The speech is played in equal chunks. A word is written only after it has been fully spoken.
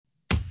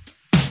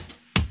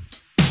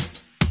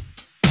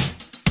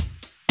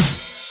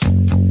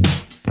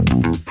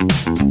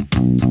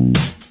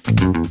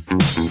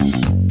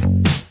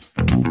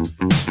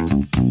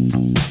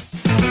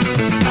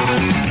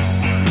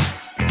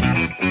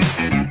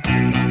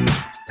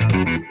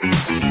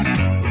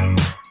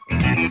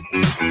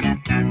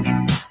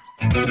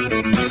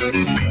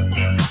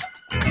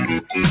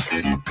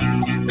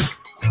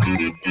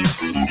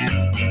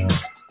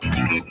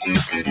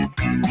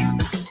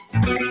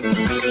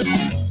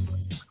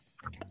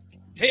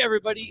Hey,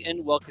 everybody,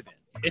 and welcome in.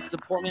 It's the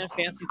Poor Man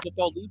Fantasy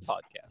Football League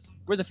podcast.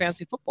 We're the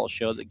fantasy football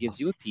show that gives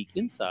you a peek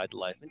inside the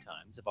life and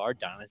times of our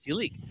Dynasty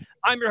League.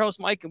 I'm your host,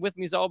 Mike, and with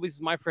me, as always,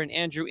 is my friend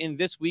Andrew. And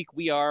this week,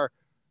 we are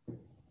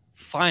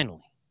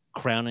finally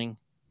crowning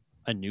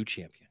a new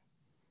champion.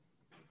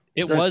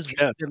 It was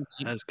champ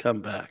has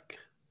come back.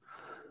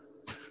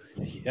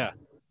 Yeah.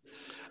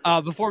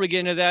 Before we get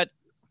into that,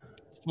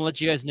 just want to let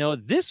you guys know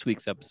this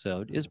week's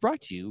episode is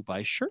brought to you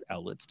by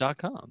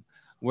shirtoutlets.com,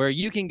 where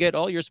you can get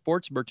all your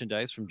sports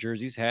merchandise from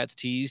jerseys, hats,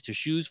 tees, to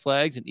shoes,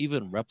 flags, and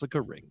even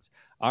replica rings.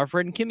 Our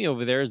friend Kimmy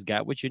over there has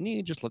got what you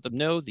need. Just let them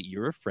know that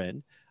you're a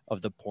friend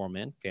of the Poor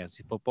Man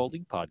Fantasy Football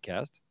League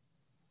podcast.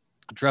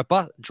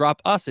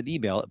 Drop us an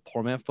email at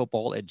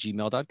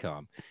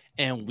poormanfootball@gmail.com,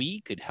 and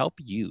we could help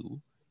you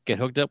get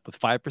hooked up with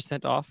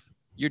 5% off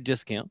your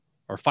discount,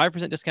 or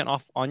 5% discount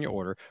off on your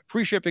order,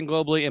 free shipping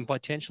globally, and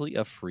potentially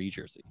a free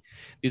jersey.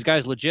 These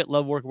guys legit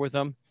love working with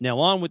them. Now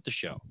on with the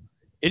show.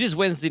 It is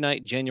Wednesday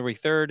night, January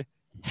 3rd.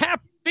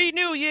 Happy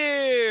New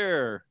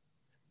Year!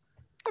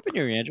 Happy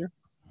New Year, Andrew.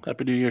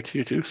 Happy New Year to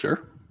you too,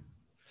 sir.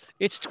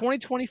 It's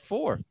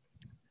 2024.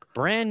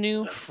 Brand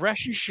new,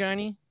 fresh and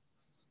shiny.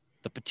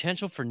 The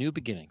potential for new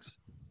beginnings.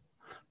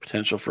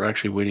 Potential for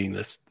actually winning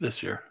this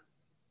year.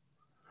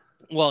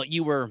 Well,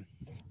 you were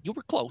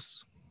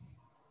close,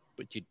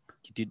 but you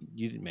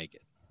didn't make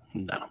it.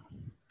 No.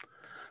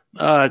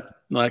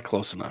 Not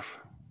close enough.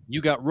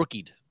 You got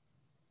rookied.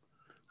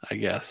 I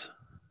guess.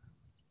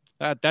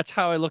 That's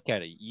how I look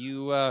at it.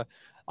 You,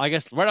 I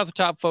guess, right off the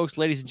top, folks,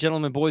 ladies and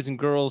gentlemen, boys and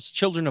girls,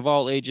 children of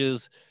all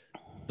ages,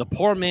 the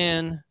Poor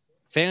Man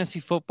Fantasy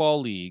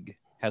Football League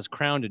has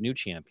crowned a new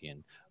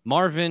champion.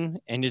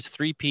 Marvin and his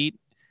three-peat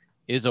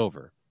is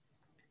over.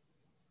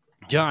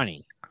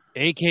 Donnie,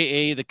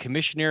 a.k.a. the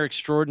Commissioner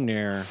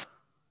Extraordinaire,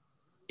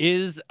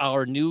 is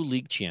our new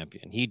league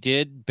champion. He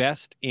did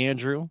best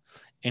Andrew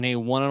in a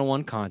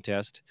one-on-one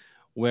contest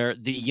where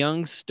the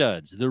young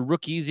studs, the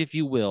rookies, if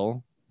you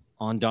will,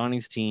 on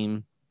Donnie's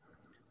team,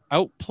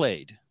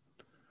 outplayed,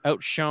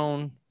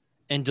 outshone,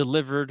 and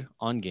delivered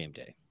on game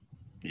day.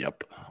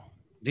 Yep.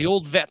 The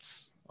old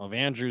vets of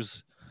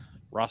Andrew's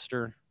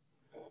roster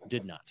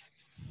did not.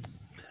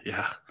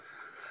 Yeah.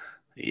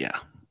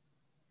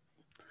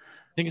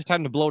 Think it's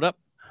time to blow it up?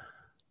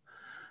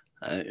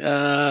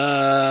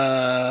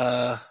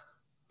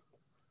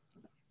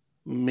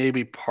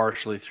 Maybe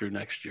partially through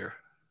next year.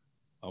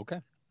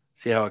 Okay.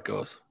 See how it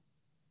goes.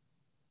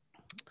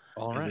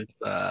 All right.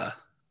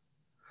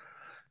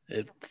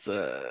 It's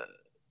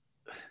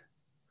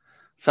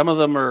some of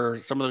them are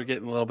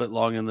getting a little bit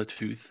long in the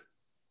tooth.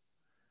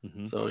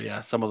 Mm-hmm. So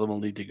yeah, some of them will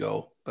need to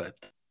go, but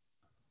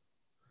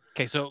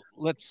okay, so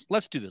let's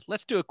do this.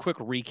 Let's do a quick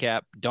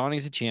recap.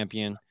 Donnie's a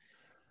champion.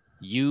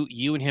 You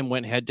and him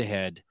went head to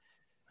head.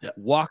 Yep.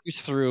 Walk us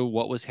through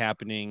what was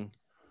happening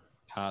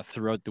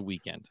throughout the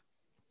weekend.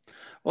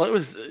 Well, it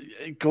was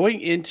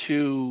going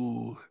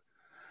into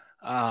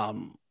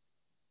the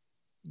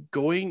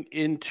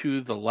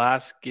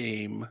last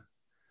game.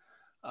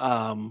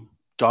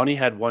 Donnie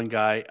had one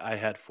guy, I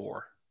had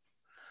four,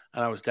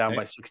 and I was down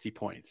by 60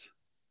 points.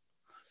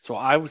 So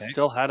I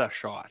still had a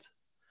shot.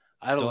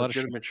 I had a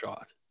legitimate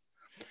shot.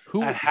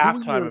 Who at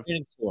halftime? Who were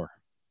you for?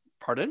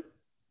 Pardon?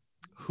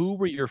 Who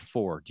were your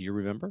four? Do you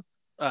remember?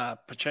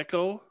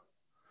 Pacheco,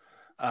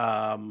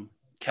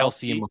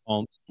 Kelsey, and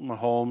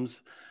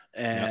Mahomes,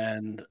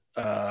 and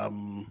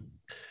I'm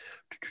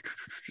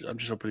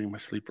just opening my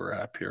sleeper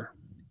app here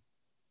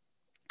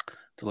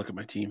to look at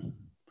my team.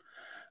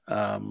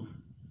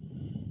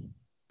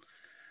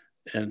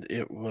 And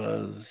it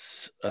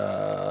was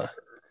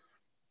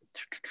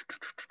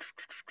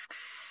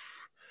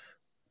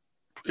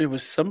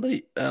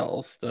somebody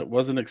else that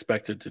wasn't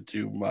expected to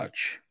do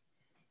much.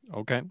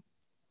 Okay.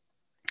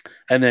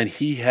 And then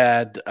he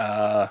had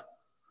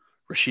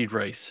Rashid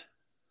Rice.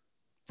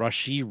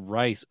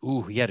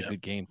 Ooh, he had a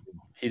good game.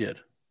 He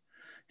did.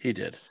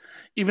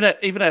 Even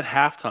at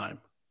halftime,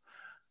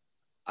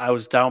 I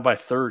was down by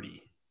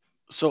 30.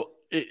 So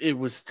it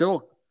was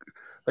still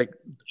like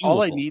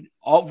doable.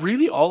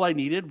 All I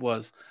needed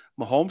was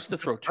Mahomes to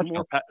throw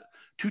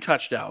two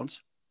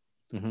touchdowns,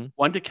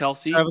 one to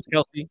Kelsey, Travis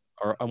Kelsey,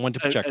 or one to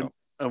Pacheco,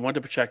 and one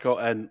to Pacheco,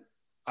 and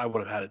I would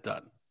have had it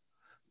done.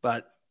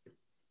 But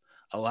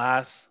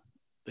alas,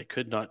 they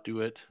could not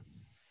do it,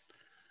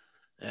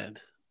 and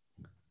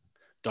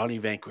Donnie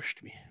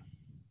vanquished me.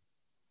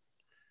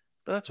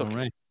 But that's okay. All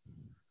right.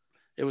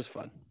 It was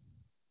fun.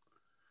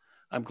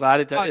 I'm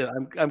glad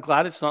I'm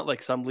glad it's not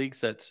like some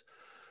leagues that's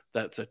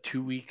a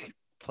 2-week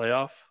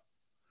playoff.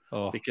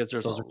 Because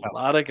there's a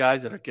lot of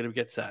guys that are going to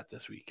get sat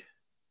this week.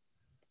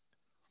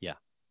 Yeah.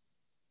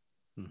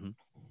 Mm-hmm.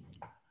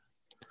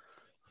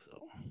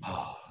 So,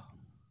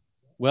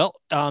 well,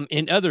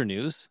 in other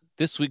news,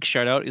 this week's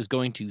shout out is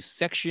going to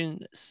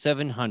Section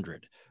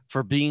 700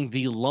 for being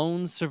the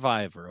lone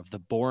survivor of the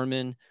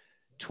Borman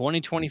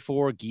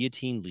 2024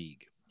 Guillotine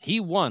League. He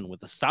won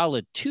with a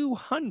solid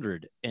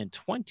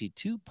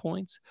 222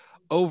 points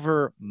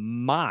over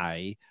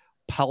my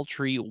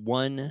paltry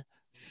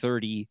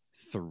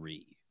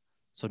 133.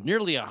 So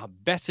nearly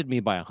bested me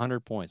by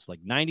 100 points, like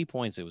 90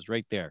 points. It was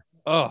right there.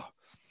 Oh,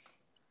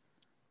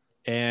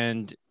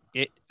 and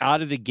it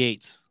out of the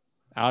gates,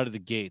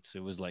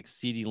 it was like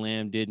CeeDee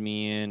Lamb did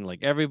me in.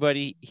 Like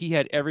everybody, he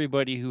had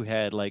everybody who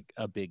had like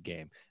a big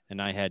game,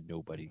 and I had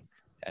nobody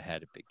that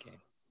had a big game.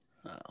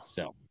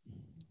 So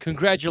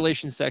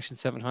congratulations, Section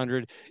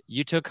 700.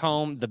 You took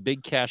home the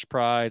big cash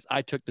prize.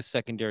 I took the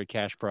secondary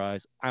cash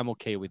prize. I'm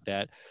okay with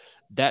that.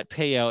 That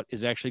payout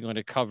is actually going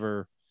to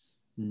cover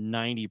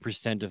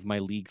 90% of my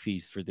league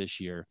fees for this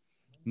year.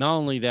 Not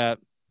only that,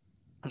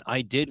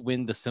 I did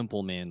win the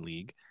Simple Man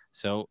League.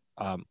 So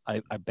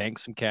I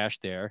banked some cash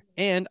there,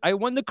 and I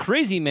won the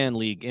Crazy Man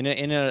League in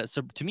a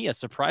to me a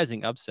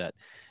surprising upset.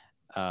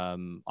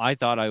 I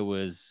thought I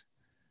was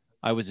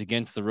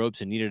against the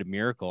ropes and needed a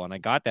miracle, and I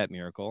got that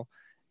miracle.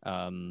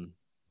 I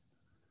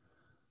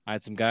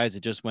had some guys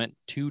that just went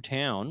to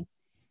town.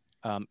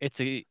 It's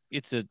a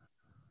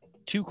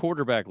 2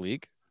 quarterback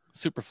league,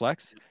 super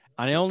flex,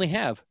 and I only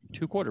have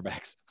 2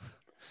 quarterbacks.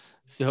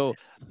 So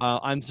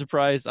I'm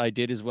surprised I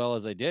did as well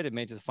as I did. It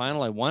made it to the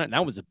final. I won it. And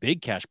that was a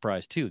big cash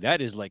prize too.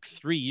 That is like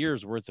 3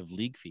 years worth of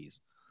league fees.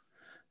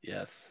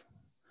 Yes.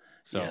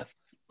 So yes.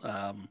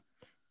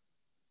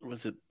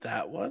 Was it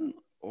that one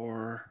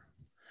or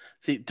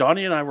see?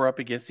 Donnie and I were up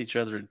against each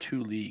other in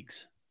 2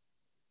 leagues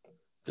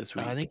this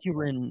week. I think you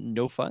were in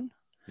No Fun.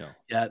 No.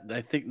 Yeah,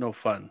 I think No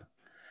Fun,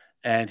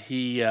 and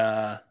he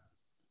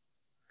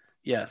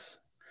yes,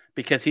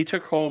 because he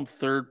took home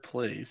 3rd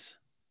place.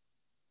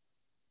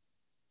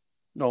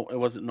 No, it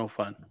wasn't No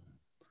Fun.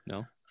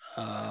 No.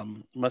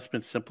 It must have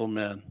been Simple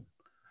Man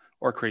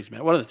or Crazy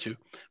Man, one of the two.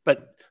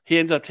 But he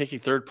ended up taking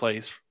 3rd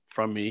place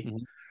from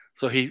me,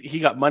 so he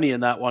got money in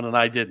that one, and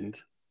I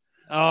didn't.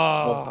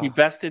 Oh, so he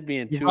bested me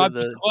in 2 of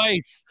the.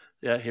 Twice.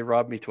 Yeah, he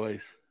robbed me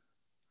twice.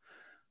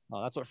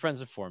 Well, that's what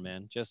friends are for,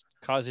 man. Just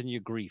causing you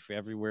grief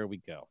everywhere we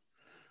go.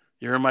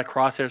 You're in my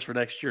crosshairs for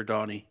next year,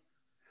 Donnie.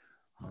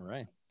 All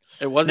right.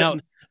 It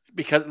wasn't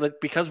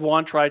because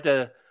Juan tried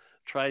to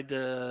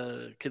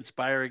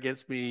conspire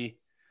against me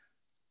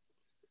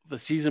the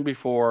season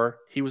before.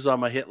 He was on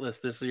my hit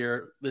list this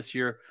year.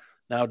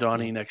 Now,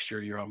 Donnie, next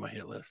year you're on my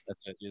hit list.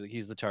 That's it.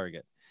 He's the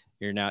target.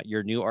 You're now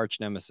your new arch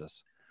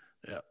nemesis.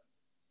 Yeah.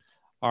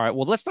 All right.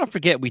 Well, let's not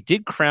forget we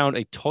did crown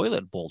a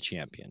toilet bowl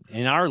champion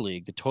in our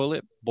league. The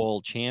toilet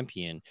bowl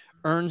champion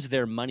earns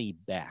their money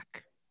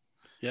back.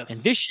 Yes.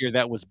 And this year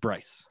that was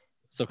Bryce.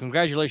 So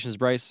congratulations,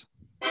 Bryce.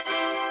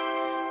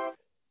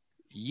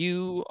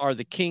 You are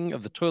the king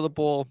of the toilet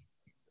bowl.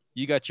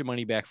 You got your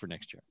money back for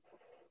next year.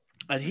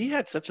 And he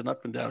had such an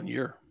up and down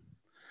year.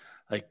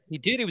 Like he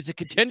did. He was a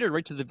contender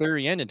right to the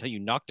very end until you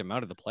knocked him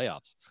out of the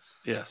playoffs.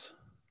 Yes.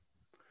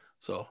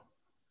 So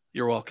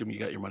you're welcome. You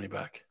got your money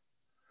back.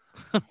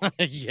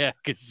 Yeah,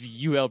 because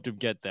you helped him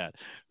get that.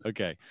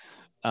 Okay.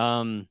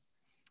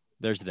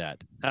 There's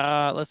that.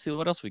 Let's see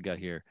what else we got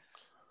here.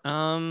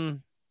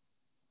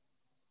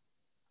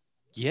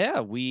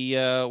 Yeah, we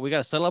got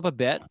to settle up a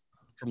bet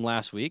from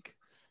last week.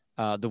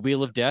 The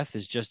Wheel of Death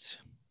is just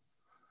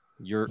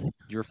your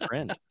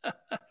friend.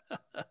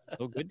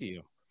 So good to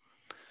you.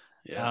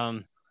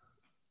 Yes.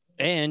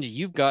 And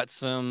you've got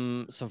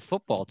some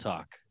football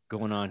talk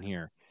going on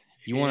here.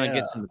 You want to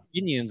get some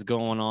opinions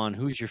going on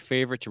who's your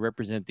favorite to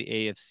represent the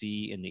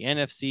AFC and the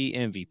NFC,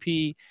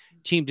 MVP,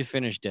 team to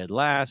finish dead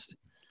last.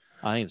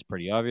 I think it's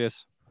pretty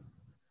obvious.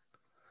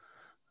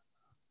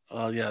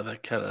 Yeah,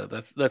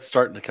 that's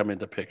starting to come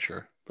into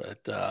picture. But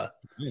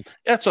yeah,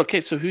 it's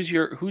okay. So who's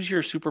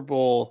your Super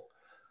Bowl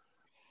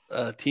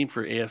team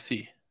for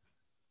AFC?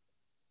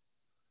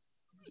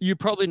 You're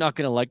probably not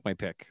going to like my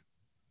pick.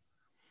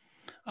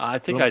 I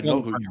think I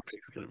know who your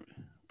pick's going to be.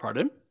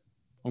 Pardon?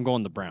 I'm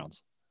going the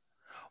Browns.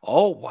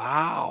 Oh,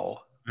 wow.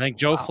 I think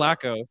Joe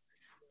Flacco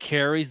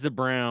carries the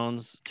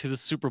Browns to the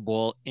Super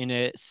Bowl in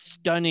a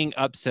stunning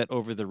upset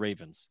over the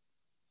Ravens.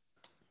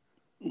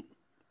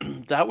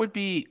 It would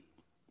be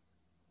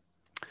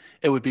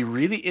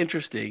really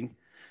interesting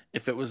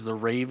if it was the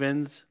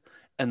Ravens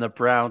and the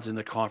Browns in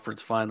the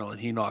conference final and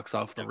he knocks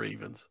off the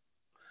Ravens.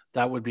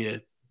 That would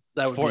be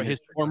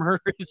his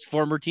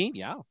former team.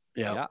 Yeah.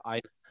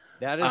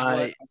 That is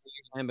what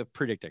I'm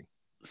predicting.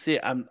 See,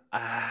 and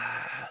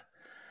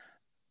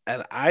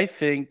I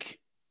think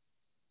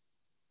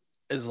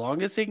as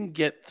long as they can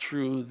get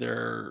through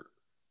their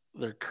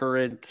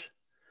current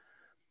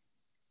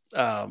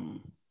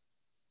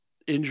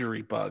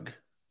injury bug,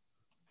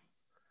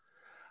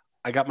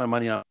 I got my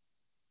money on.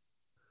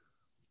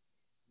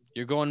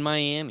 You're going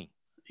Miami.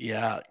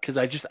 Yeah, because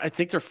I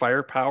think their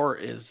firepower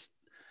is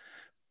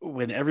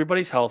when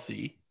everybody's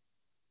healthy.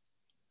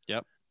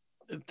 Yep.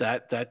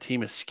 That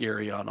team is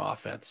scary on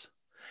offense.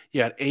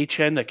 You got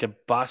HN that can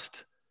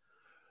bust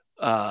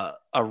a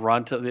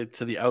run to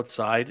the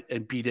outside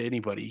and beat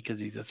anybody because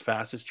he's as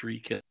fast as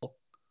Tyreek Hill.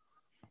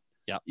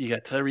 Yeah. You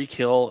got Tyreek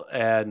Hill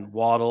and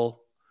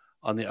Waddle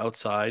on the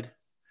outside.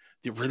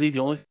 The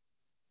only thing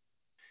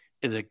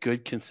is a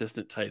good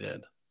consistent tight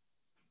end.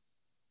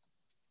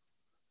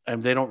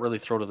 And they don't really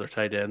throw to their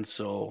tight end,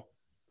 so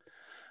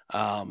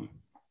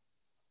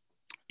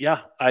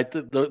Yeah,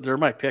 they're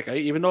my pick.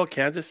 Even though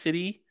Kansas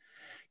City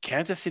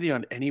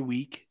on any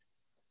week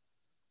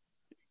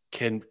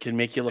can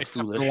make you look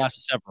Except for foolish. the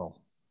last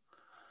several.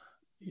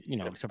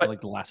 Except for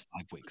like the last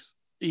 5 weeks.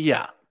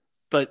 Yeah,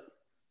 but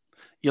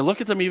you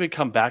look at them even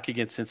come back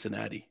against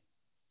Cincinnati.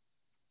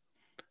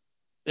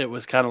 It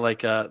was kind of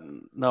like,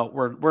 no,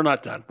 we're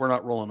not done. We're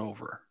not rolling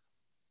over.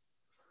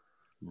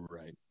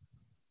 Right.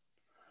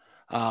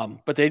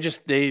 But they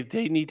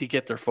need to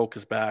get their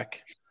focus back.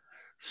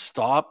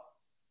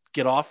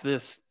 Get off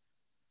this.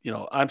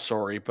 I'm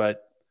sorry,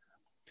 but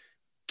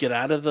get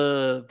out of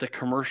the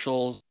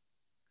commercials,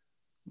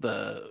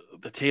 the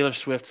Taylor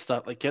Swift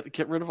stuff. Like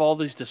get rid of all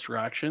these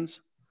distractions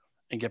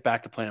and get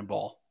back to playing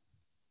ball.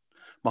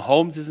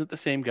 Mahomes isn't the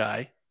same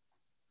guy.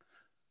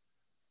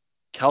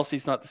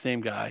 Kelsey's not the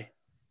same guy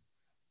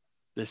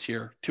this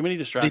year. Too many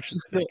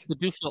distractions. They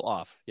do feel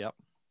off. Yep.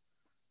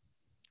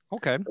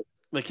 Okay.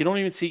 Like you don't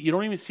even see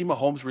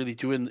Mahomes really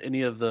doing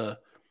any of the,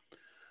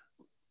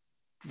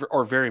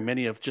 or very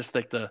many of, just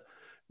like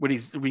when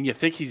you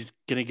think he's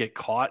gonna get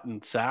caught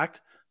and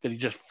sacked, that he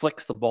just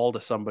flicks the ball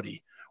to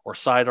somebody or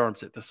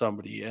sidearms it to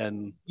somebody,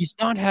 and he's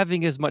not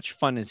having as much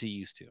fun as he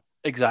used to.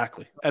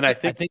 Exactly. And I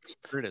think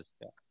there it is.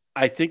 Yeah.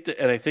 I think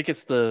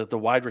it's the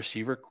wide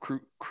receiver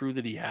crew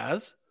that he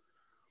has.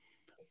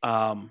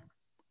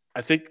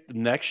 I think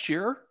next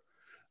year,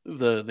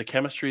 the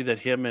chemistry that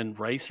him and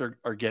Rice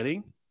are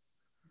getting,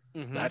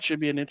 that should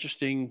be an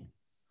interesting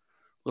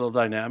little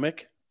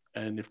dynamic.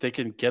 And if they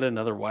can get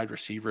another wide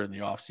receiver in the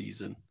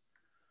offseason.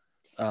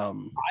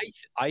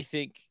 I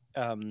think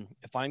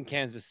if I'm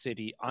Kansas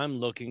City, I'm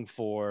looking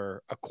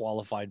for a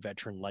qualified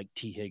veteran like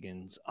T.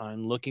 Higgins.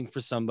 I'm looking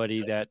for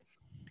somebody that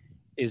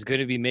is going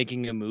to be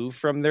making a move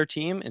from their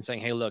team and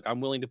saying, hey, look, I'm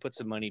willing to put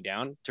some money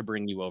down to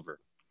bring you over.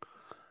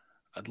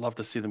 I'd love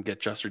to see them get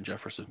Justin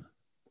Jefferson.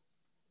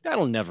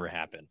 That'll never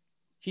happen.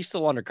 He's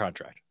still under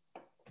contract.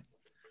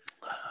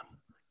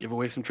 Give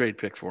away some trade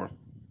picks for him.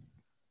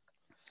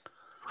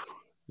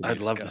 I'd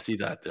love to see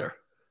that there.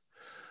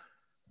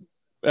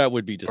 That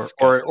would be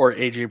disgusting. Or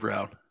AJ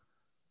Brown.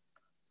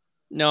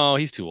 No,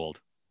 he's too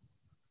old.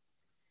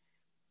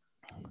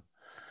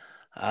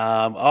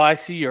 I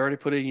see you already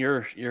put in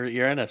your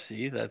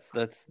NFC.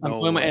 That's I'm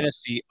going my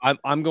NFC.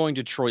 I'm going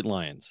Detroit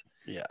Lions.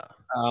 Yeah.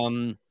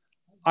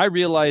 I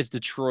realize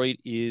Detroit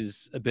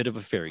is a bit of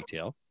a fairy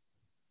tale,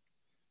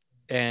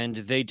 and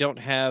they don't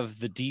have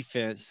the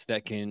defense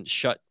that can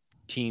shut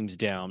teams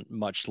down,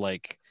 much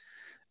like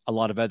a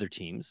lot of other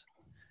teams.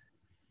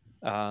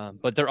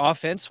 But their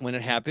offense, when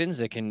it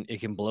happens, it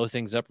can blow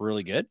things up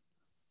really good.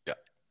 Yeah.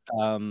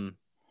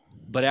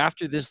 But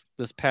after this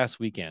past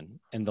weekend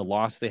and the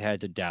loss they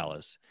had to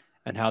Dallas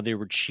and how they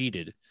were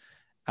cheated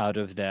out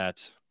of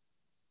that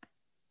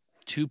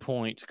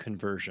 2-point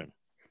conversion,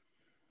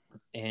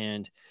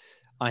 and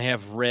I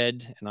have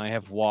read and I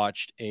have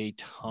watched a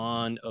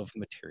ton of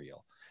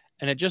material,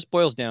 and it just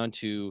boils down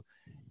to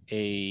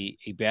a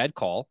bad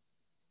call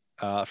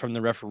from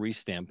the referee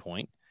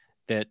standpoint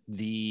that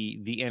the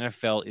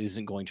NFL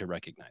isn't going to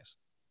recognize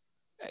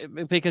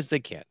because they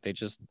can't. That's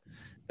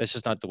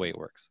just not the way it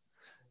works.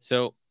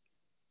 So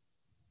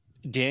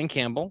Dan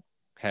Campbell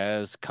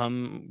has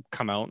come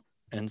out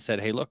and said,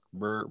 hey, look,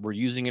 we're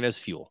using it as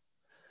fuel.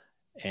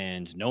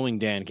 And knowing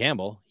Dan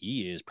Campbell,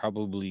 he is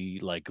probably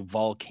like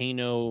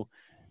volcano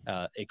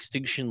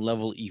extinction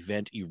level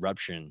event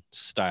eruption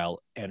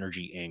style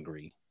energy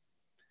angry.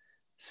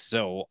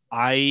 So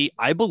I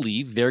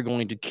believe they're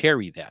going to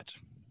carry that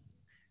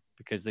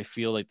because they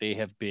feel like they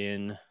have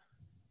been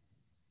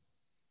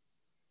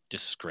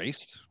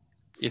disgraced,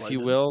 if you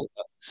will,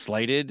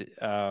 slighted.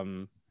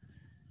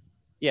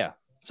 Yeah.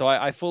 So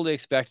I fully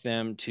expect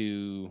them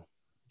to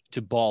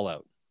ball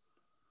out.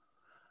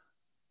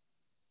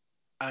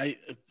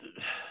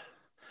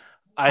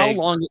 How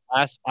long it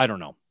lasts, I don't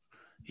know.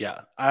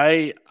 Yeah,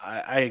 I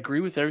agree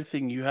with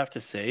everything you have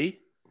to say,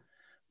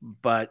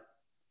 but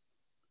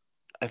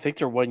I think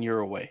they're 1 year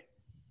away.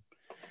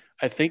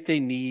 I think they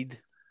need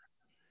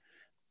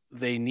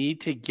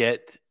to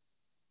get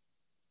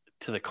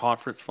to the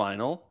conference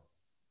final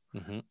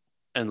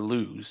and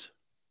lose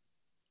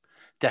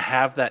to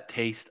have that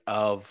taste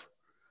of,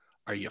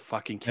 are you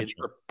fucking kidding?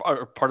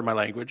 Or pardon my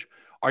language,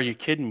 are you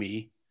kidding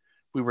me?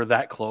 We were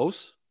that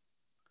close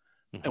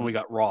and we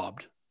got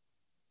robbed.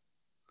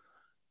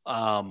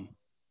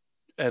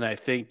 And I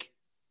think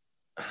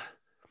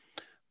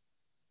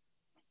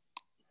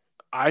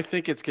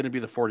it's going to be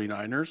the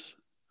 49ers.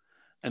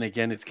 And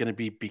again, it's going to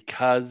be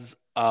because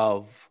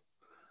of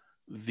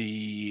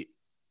the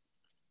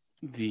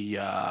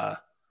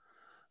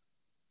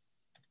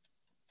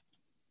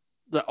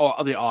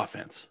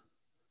offense.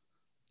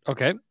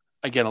 Okay.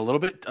 Again, a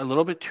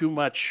little bit too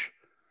much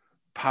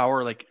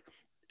power. Like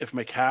if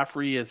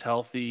McCaffrey is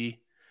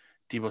healthy,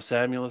 Deebo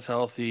Samuel is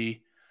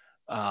healthy,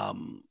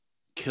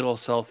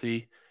 Kittle's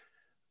healthy,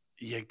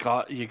 you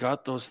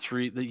got those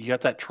three. You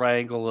got that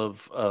triangle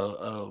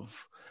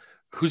of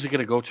who's it going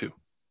to go to?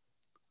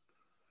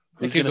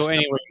 Who's going to go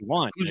anywhere you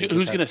want?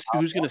 Who's going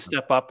to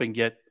step up and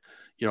get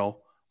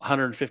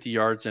 150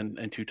 yards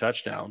and 2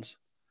 touchdowns?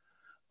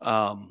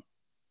 And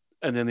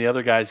then the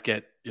other guys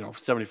get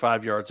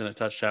 75 yards and a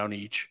touchdown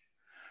each,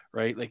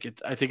 right? Like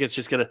I think it's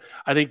just gonna.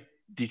 I think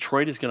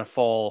Detroit is gonna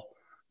fall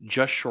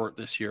just short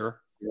this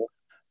year,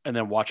 and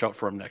then watch out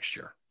for them next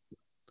year.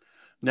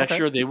 Next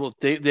year they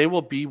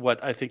will be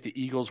what I think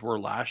the Eagles were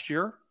last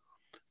year.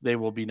 They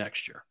will be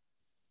next year.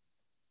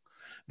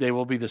 They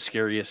will be the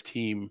scariest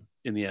team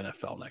in the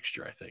NFL next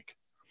year. I think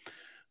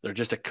they're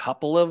just a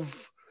couple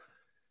of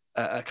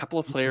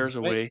players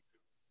away.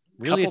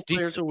 Really, it's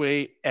players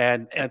away,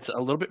 and it's a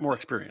little bit more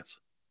experience.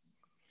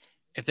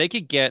 If they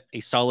could get a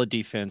solid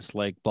defense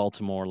like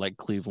Baltimore, like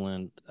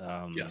Cleveland,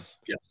 yes,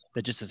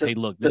 that just says, "Hey,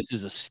 look, this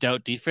is a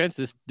stout defense.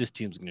 This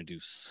team's going to do."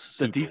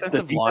 The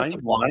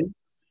defensive line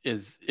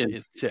is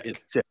sick.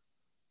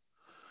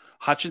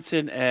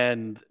 Hutchinson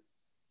and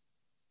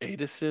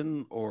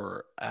Addison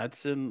or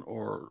Adson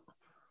or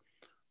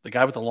the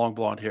guy with the long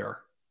blonde hair,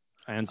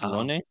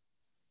 Anzalone.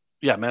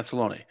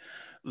 Manzalone.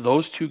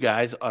 Those two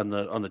guys on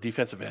the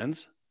defensive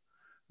ends.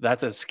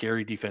 That's a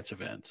scary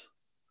defensive ends.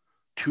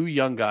 Two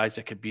young guys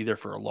that could be there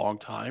for a long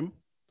time.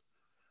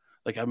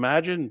 Like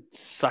imagine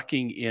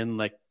sucking in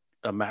like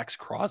a Max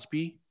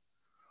Crosby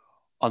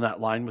on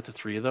that line with the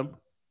three of them.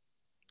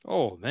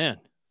 Oh man,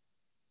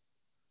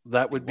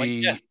 that would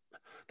be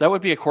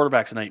a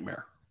quarterback's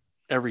nightmare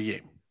every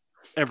game.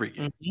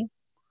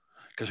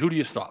 Because who do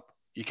you stop?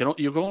 You can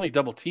only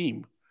double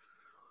team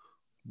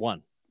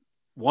one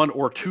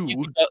or two.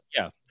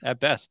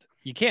 At best.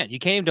 You can't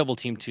even double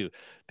team two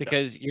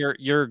because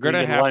you're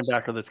gonna have a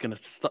linebacker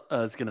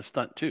that's gonna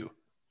stunt too.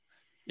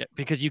 Yeah,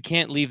 because you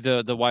can't leave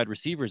the wide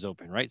receivers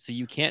open, right? So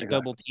you can't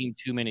double team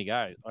too many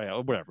guys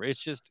or whatever.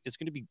 It's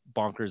going to be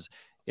bonkers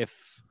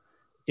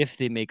if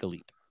they make a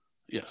leap.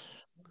 Yes.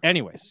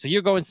 Anyways, so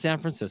you're going San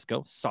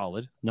Francisco,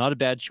 solid, not a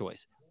bad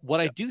choice. What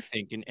I do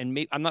think,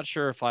 and I'm not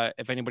sure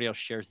if anybody else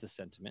shares this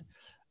sentiment,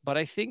 but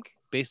I think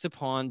based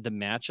upon the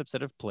matchups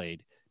that have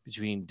played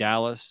between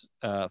Dallas,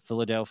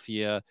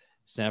 Philadelphia,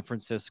 San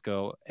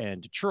Francisco,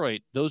 and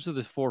Detroit, those are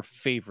the four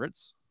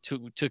favorites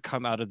to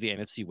come out of the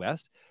NFC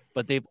West,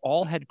 but they've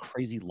all had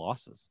crazy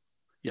losses.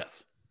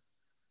 Yes.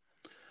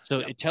 So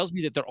it tells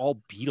me that they're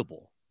all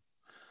beatable.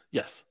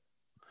 Yes.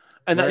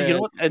 And you know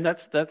what? And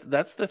that's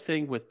the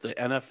thing with the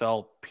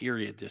NFL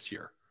period this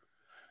year.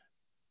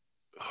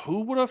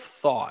 Who would have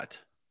thought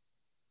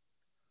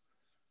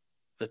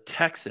the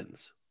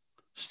Texans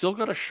still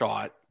got a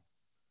shot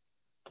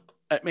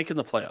at making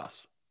the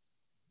playoffs?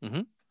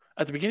 Mm-hmm.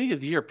 At the beginning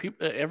of the year,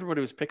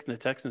 everybody was picking the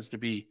Texans to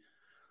be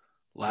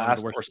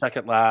last or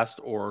second last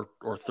or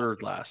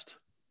third last.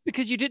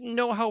 Because you didn't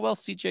know how well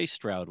C.J.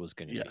 Stroud was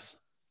going to be.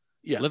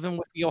 Yes. Living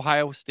with the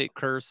Ohio State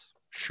curse,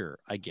 sure,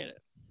 I get it.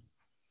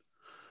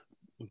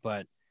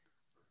 But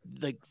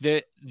like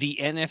the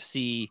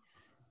NFC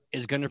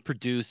is going to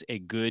produce a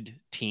good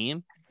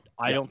team.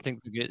 I don't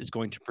think it's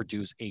going to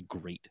produce a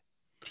great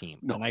team.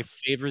 No. And I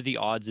favor the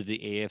odds of the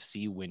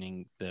AFC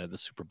winning the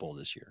Super Bowl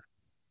this year.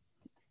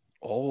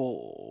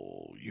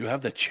 Oh, you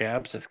have the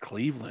champs as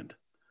Cleveland.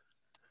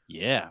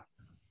 Yeah.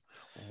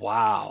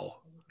 Wow.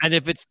 And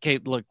if it's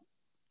look,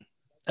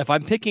 if I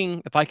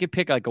could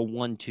pick like a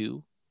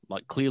 1-2,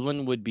 like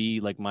Cleveland would be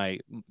like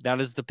that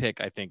is the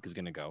pick I think is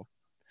going to go.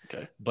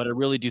 Okay. But I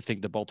really do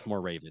think the Baltimore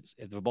Ravens,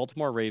 if the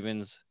Baltimore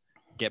Ravens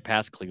get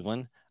past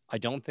Cleveland, I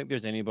don't think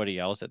there's anybody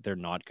else that they're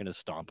not going to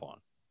stomp on.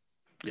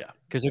 Yeah.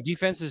 Because their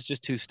defense is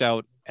just too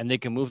stout and they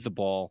can move the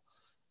ball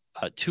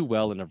too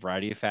well in a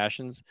variety of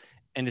fashions.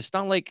 And it's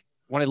not like,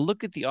 when I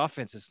look at the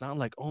offense, it's not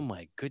like, oh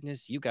my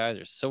goodness, you guys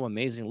are so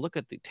amazing. Look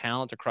at the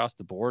talent across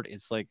the board.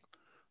 It's like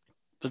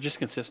they're just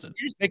consistent.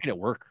 You're just making it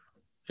work.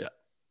 Yeah.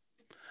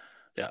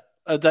 Yeah.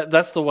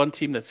 That's the one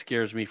team that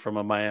scares me from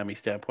a Miami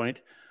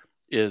standpoint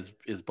is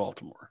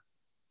Baltimore.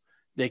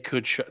 They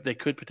could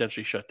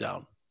potentially shut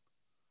down.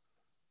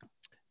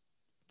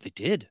 They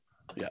did.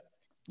 Yeah.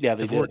 Yeah,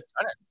 they did.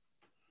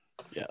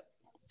 Yeah.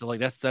 So like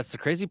that's the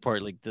crazy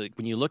part. Like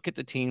when you look at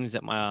the teams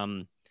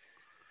that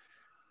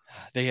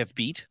they have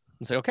beat,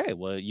 and say, okay,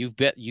 well, you've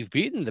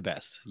beaten the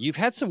best. You've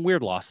had some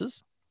weird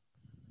losses,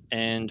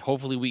 and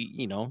hopefully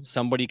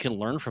somebody can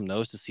learn from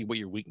those to see what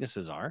your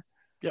weaknesses are.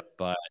 Yep.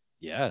 But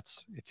yeah,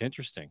 it's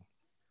interesting.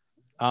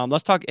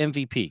 Let's talk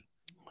MVP.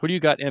 Who do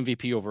you got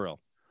MVP overall?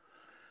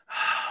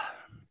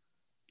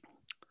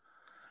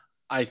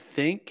 I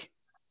think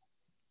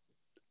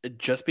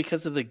just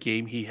because of the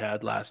game he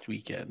had last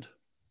weekend,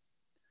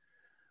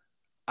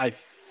 I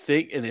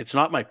think, and it's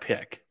not my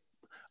pick,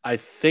 I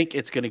think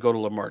it's going to go to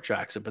Lamar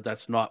Jackson, but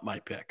that's not my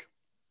pick.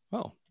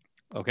 Oh,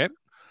 okay.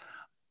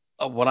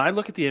 When I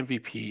look at the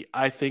MVP,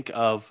 I think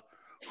of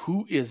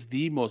who is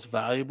the most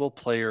valuable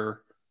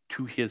player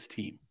to his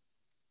team.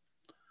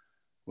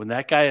 When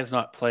that guy is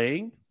not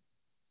playing,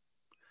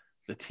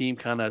 the team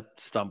kind of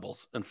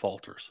stumbles and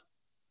falters.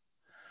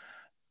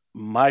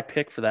 My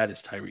pick for that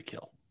is Tyreek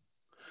Hill.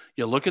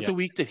 You look at the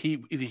week that he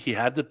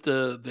had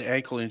the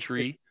ankle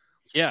injury.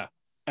 Yeah.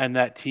 And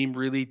that team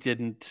really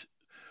didn't.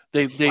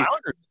 They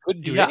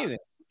couldn't do anything.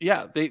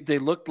 Yeah, they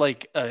looked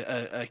like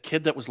a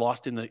kid that was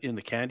lost in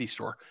the candy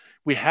store.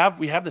 We have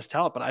this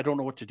talent, but I don't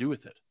know what to do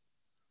with it.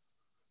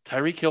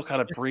 Tyreek Hill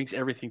kind of brings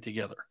everything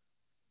together.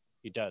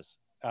 He does.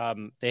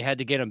 They had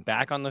to get him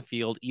back on the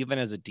field, even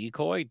as a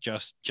decoy,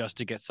 just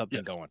to get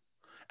something going.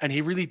 And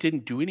he really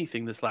didn't do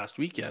anything this last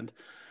weekend.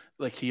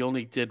 Like he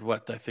only did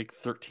what I think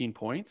 13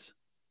 points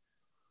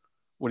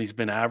when he's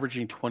been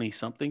averaging 20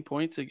 something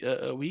points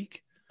a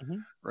week,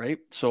 right?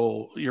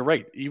 So you're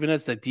right. Even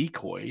as the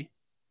decoy,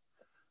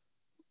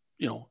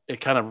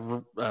 it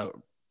kind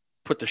of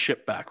put the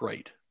ship back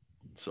right.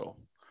 So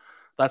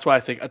that's why I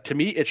think to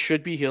me it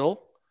should be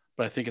Hill,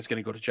 but I think it's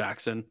going to go to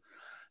Jackson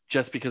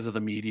just because of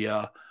the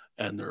media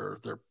and they're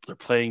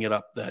playing it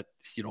up that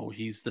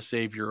he's the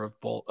savior of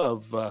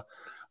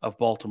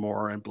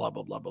Baltimore and blah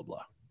blah blah blah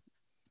blah.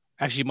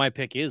 Actually, my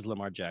pick is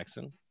Lamar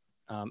Jackson,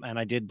 and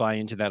I did buy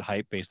into that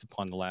hype based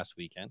upon the last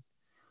weekend,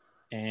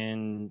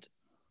 and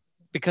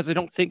because I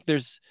don't think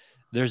there's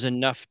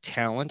enough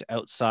talent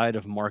outside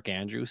of Mark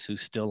Andrews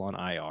who's still on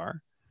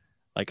IR.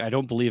 Like I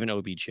don't believe in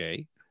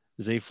OBJ.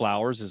 Zay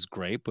Flowers is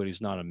great, but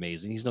he's not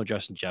amazing. He's no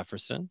Justin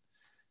Jefferson.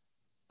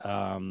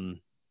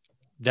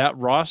 That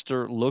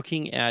roster,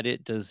 looking at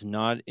it, does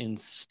not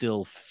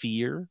instill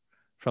fear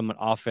from an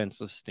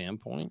offensive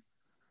standpoint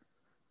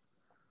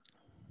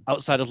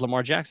outside of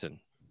Lamar Jackson.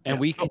 And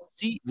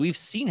we've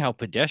seen how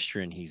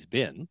pedestrian he's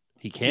been.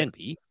 He can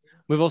be.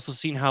 We've also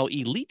seen how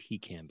elite he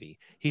can be.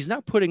 He's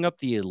not putting up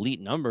the elite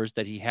numbers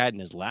that he had in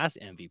his last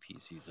MVP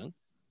season.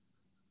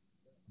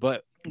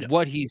 But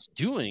what he's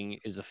doing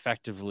is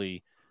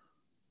effectively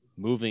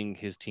moving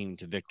his team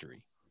to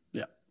victory.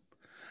 Yeah.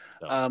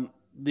 So.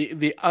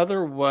 The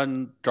other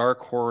one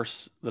dark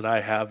horse that I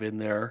have in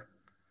there,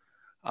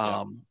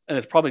 and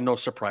it's probably no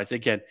surprise.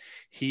 Again,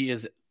 he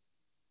is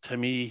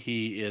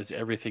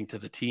everything to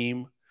the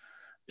team.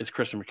 Is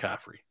Christian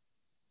McCaffrey?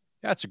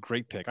 That's a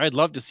great pick. I'd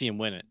love to see him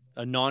win it.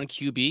 A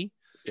non-QB.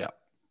 Yeah.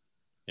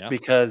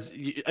 Because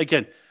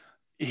again,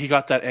 he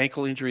got that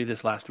ankle injury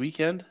this last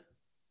weekend.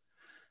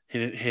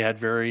 He had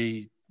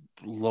very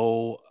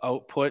low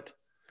output.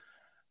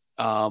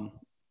 And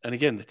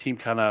again, the team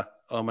kind of,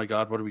 oh my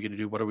God, what are we going to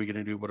do? What are we going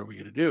to do? What are we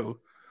going to do?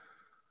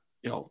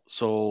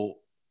 So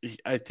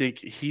I think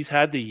he's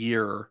had the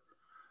year,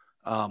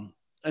 and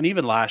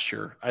even last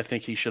year, I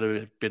think he should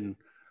have been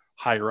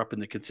higher up in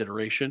the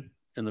consideration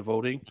in the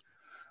voting.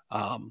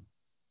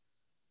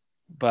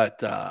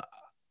 But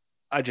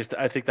I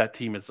think that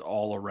team is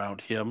all around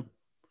him.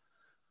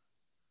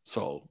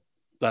 So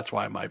that's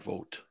why my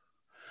vote,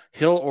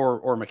 Hill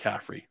or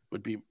McCaffrey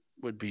would be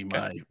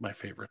my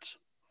favorites.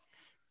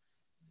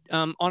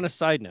 On a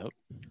side note,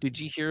 did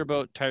you hear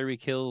about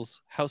Tyreek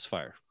Hill's house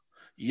fire?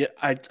 Yeah,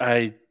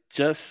 I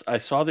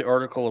saw the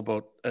article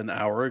about an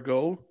hour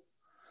ago,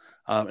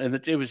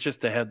 and it was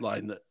just a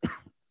headline that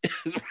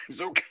it's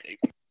okay.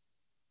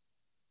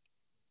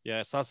 Yeah,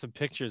 I saw some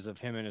pictures of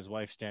him and his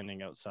wife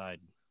standing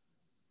outside.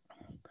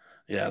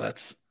 Yeah,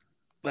 that's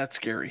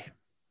scary.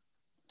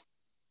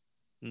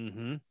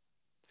 Mm-hmm.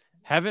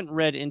 Haven't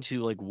read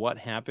into like what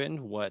happened,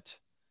 what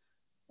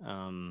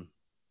the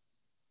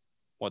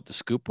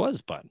scoop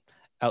was, but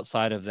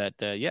outside of that,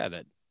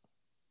 that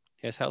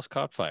his house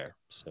caught fire.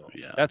 So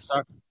that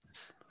sucks.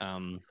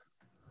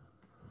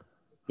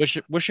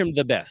 Wish him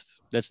the best.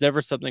 That's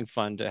never something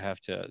fun to have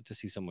to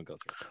see someone go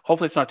through.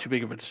 Hopefully, it's not too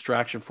big of a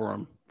distraction for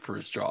him for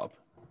his job.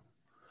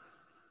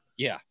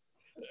 Yeah.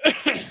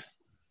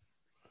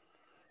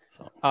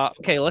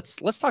 Okay,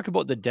 let's talk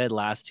about the dead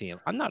last team.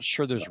 I'm not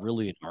sure there's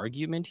really an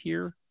argument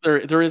here.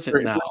 There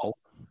isn't now.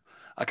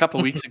 A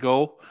couple weeks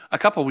ago,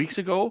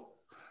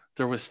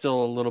 there was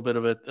still a little bit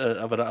of it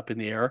up in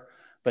the air,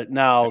 but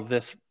now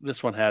this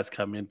one has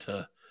come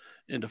into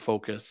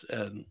focus,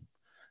 and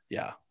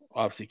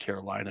obviously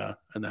Carolina,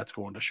 and that's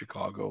going to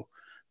Chicago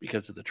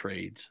because of the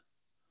trades.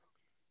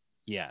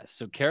 Yeah,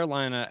 so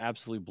Carolina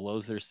absolutely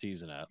blows their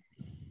season up,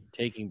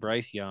 taking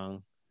Bryce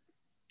Young,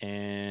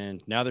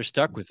 and now they're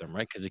stuck with him,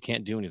 right? Because they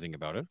can't do anything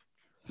about it.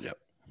 Yep.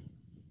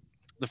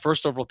 The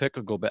first overall pick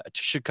will go back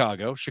to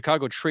Chicago.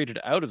 Chicago traded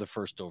out of the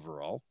first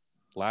overall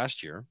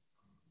last year.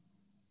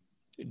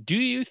 Do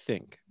you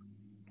think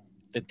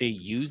that they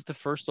use the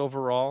first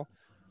overall,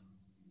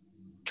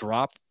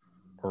 drop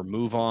or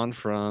move on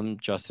from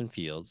Justin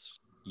Fields,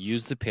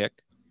 use the pick,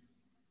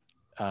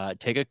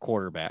 take a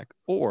quarterback,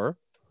 or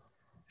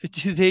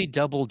do they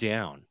double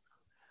down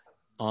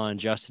on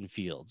Justin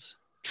Fields,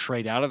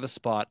 trade out of the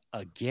spot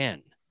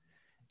again,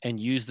 and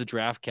use the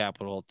draft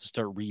capital to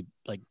start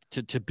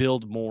to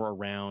build more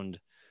around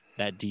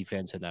that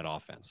defense and that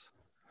offense?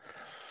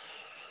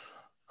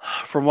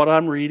 From what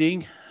I'm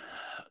reading,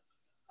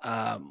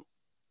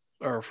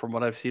 or from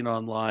what I've seen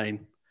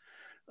online,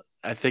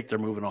 I think they're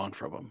moving on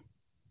from him.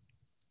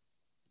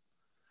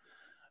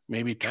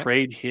 Maybe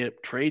trade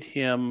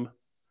him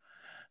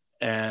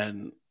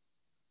and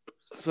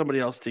somebody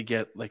else to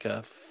get like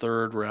a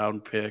 3rd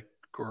round pick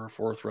or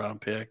 4th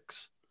round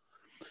picks.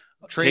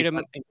 Trade him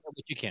and get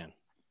what you can.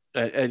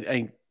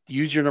 And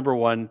use your number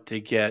 1 to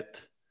get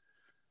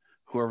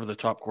whoever the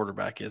top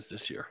quarterback is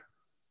this year.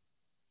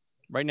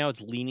 Right now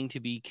it's leaning to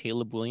be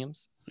Caleb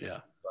Williams. Yeah.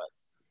 But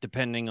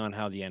depending on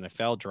how the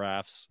NFL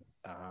drafts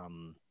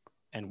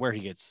and where he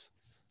gets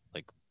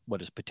like what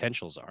his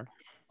potentials are.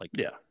 Like,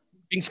 Yeah.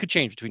 things could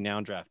change between now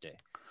and draft day.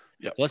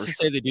 Yeah. So let's just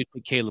say they do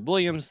Caleb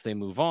Williams, they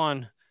move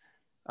on.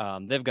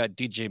 They've got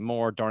DJ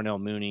Moore, Darnell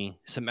Mooney,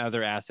 some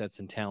other assets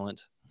and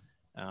talent,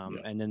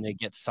 and then they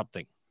get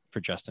something for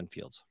Justin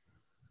Fields.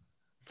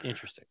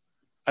 Interesting.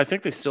 I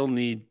think they still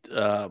need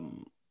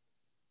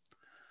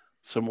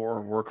some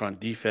more work on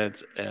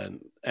defense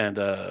and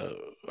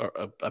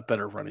a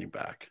better running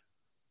back.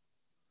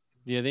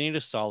 Yeah, they need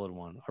a solid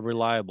one, a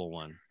reliable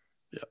one.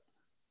 Yeah.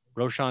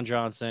 Roshan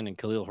Johnson and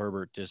Khalil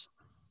Herbert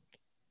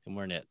and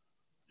we're in it.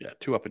 Yeah,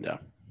 2 up and down.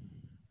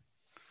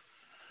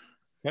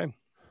 Okay.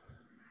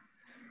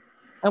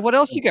 And what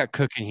else you got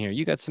cooking here?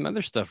 You got some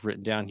other stuff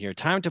written down here.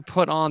 Time to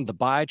put on the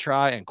bye,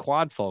 try, and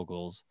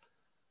quadfogels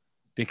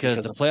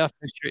because the playoff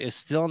picture is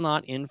still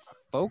not in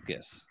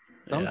focus.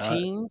 Some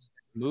teams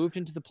moved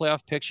into the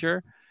playoff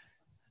picture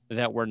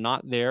that were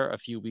not there a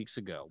few weeks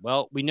ago.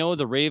 Well, we know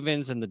the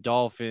Ravens and the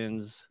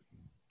Dolphins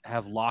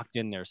have locked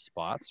in their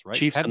spots, right?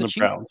 Chiefs and the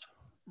Browns.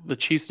 The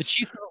Chiefs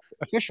are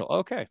official.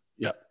 Okay.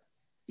 Yeah.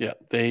 Yeah.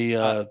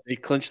 They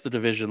clinched the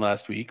division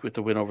last week with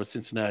the win over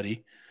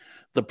Cincinnati.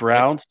 The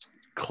Browns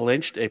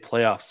clinched a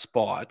playoff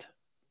spot.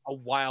 A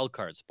wild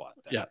card spot.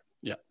 Then. Yeah.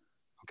 Yeah.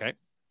 Okay.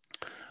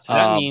 So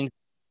that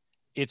means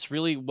it's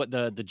really what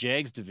the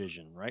Jags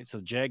division, right?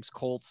 So Jags,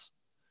 Colts,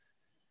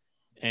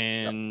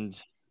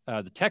 and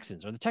the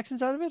Texans. Are the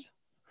Texans out of it?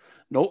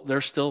 No,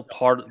 they're still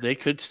they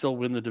could still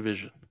win the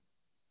division.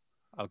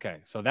 Okay.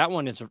 So that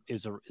one is a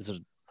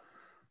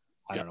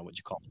I don't know what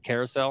you call it,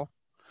 carousel.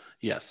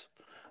 Yes.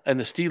 And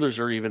the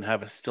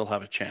Steelers still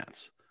have a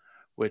chance,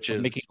 which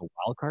is making a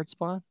wild card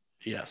spot.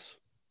 Yes.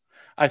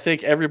 I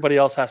think everybody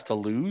else has to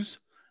lose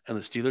and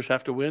the Steelers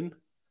have to win.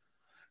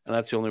 And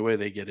that's the only way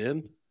they get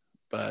in.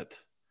 But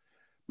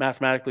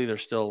mathematically, they're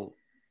still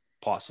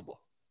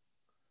possible.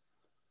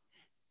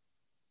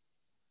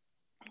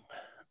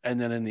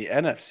 And then in the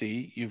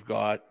NFC, you've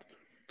got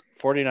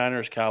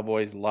 49ers,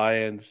 Cowboys,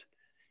 Lions,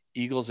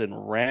 Eagles,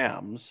 and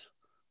Rams,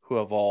 who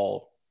have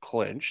all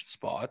clinched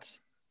spots.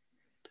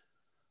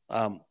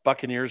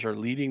 Buccaneers are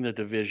leading the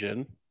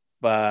division,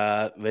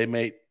 but they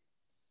may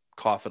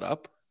cough it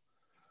up.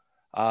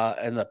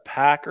 And the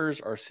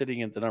Packers are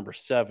sitting at the number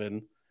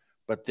 7,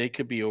 but they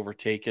could be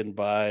overtaken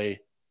by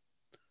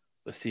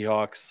the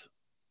Seahawks,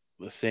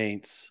 the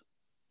Saints,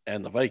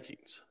 and the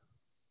Vikings.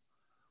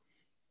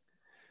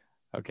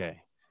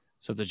 Okay.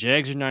 So the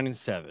Jags are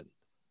 9-7.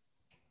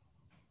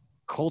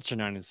 Colts are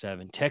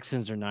 9-7.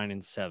 Texans are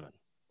 9-7.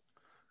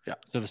 Yeah.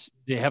 So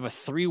they have a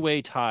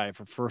 3-way tie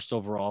for first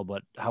overall,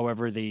 but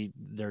however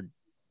they're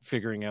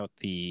figuring out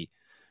the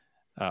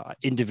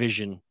in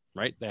division,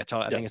 right? That's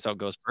how I think that's how it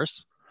goes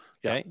first.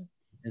 Okay. Yeah.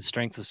 And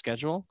strength of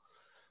schedule.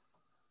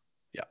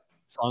 Yeah.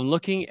 So I'm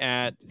looking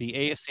at the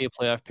AFC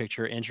playoff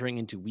picture entering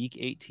into week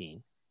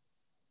 18.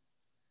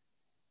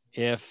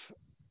 If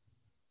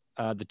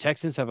the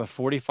Texans have a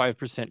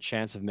 45%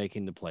 chance of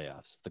making the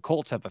playoffs. The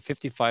Colts have a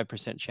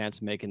 55% chance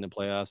of making the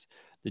playoffs.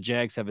 The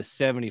Jags have a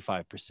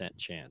 75%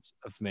 chance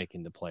of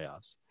making the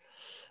playoffs.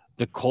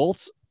 The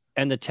Colts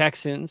and the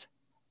Texans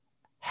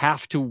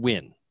have to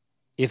win.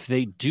 If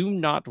they do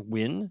not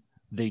win,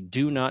 they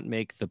do not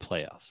make the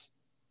playoffs.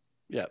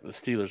 Yeah, the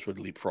Steelers would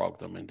leapfrog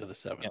them into the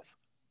 7th. Yeah.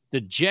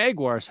 The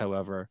Jaguars,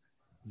 however,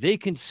 they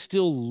can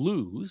still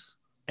lose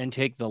and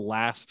take the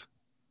last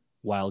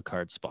wild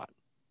card spot.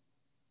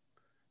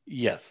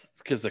 Yes,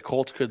 because the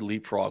Colts could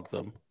leapfrog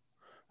them.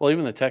 Well,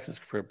 even the Texans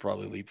could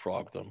probably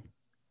leapfrog them.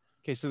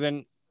 Okay, so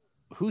then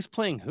who's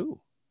playing who?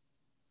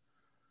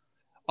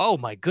 Oh,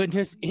 my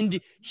goodness.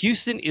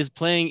 Houston is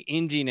playing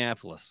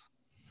Indianapolis.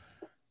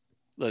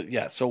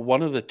 Yeah, so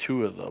one of the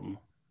two of them.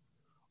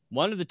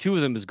 One of the two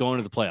of them is going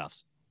to the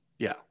playoffs.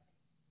 Yeah.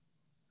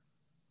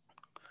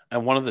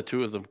 And one of the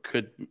two of them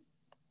could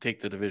take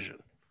the division.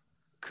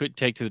 Could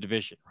take to the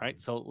division, right?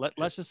 So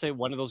let's just say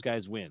one of those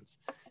guys wins.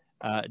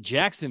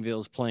 Jacksonville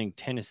is playing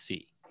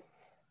Tennessee.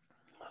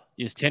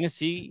 Is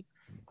Tennessee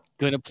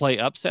going to play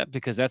upset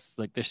because that's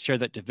like they share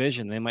that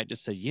division? They might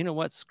just say, you know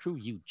what, screw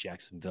you,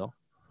 Jacksonville.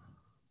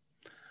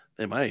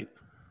 They might.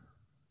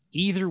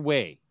 Either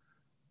way,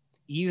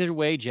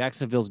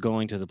 Jacksonville's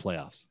going to the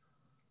playoffs.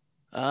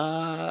 Not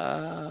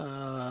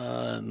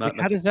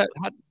how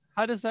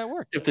does that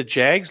work? If the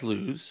Jags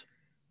lose,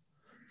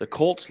 the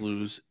Colts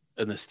lose,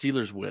 and the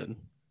Steelers win,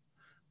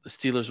 the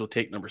Steelers will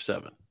take number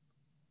 7.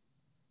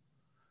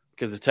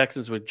 Because the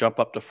Texans would jump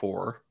up to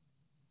 4,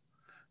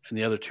 and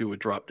the other two would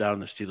drop down,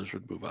 and the Steelers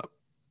would move up.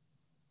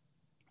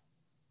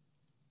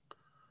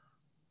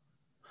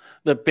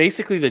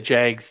 Basically, the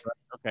Jags.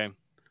 Okay.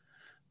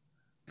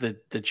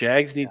 The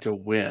Jags need to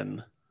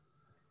win.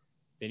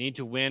 They need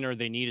to win, or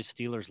they need a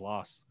Steelers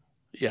loss.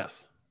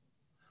 Yes.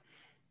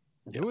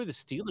 Who are the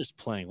Steelers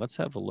playing? Let's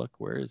have a look.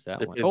 Where is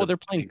that one? They're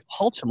playing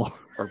Baltimore.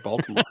 Or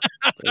Baltimore.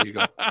 There you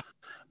go.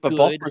 But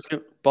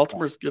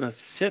Baltimore's going to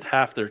sit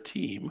half their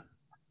team.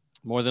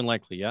 More than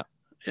likely, yeah.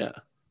 Yeah.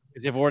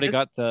 Because they've already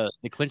got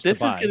they clinched the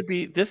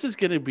bye. This is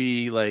going to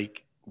be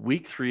like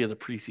week 3 of the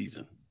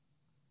preseason.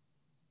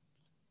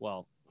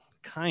 Well,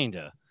 kind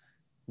of.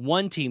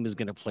 One team is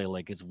going to play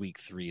like it's week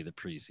 3 of the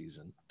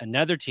preseason.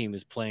 Another team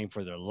is playing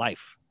for their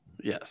life.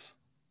 Yes.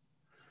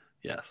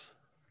 Yes.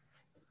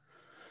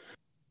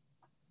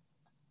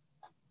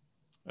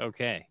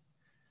 Okay.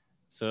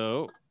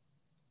 So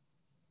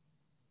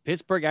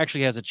Pittsburgh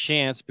actually has a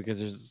chance because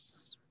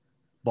there's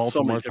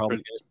Baltimore's probably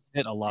going to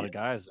hit a lot of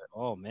guys there.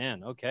 Oh,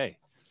 man. Okay.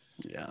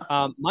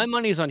 Yeah. My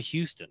money's on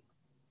Houston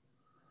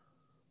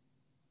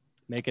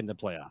making the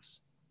playoffs.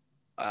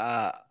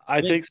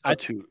 I think so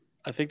too.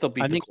 I think they'll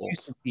beat the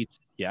Colts.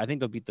 I think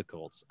they'll beat the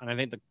Colts. And I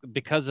think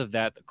because of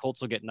that, the Colts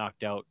will get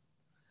knocked out.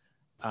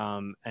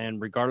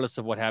 And regardless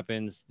of what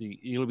happens,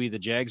 it'll be the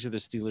Jags or the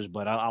Steelers,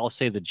 but I'll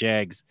say the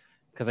Jags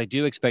because I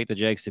do expect the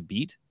Jags to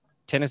beat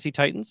Tennessee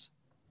Titans.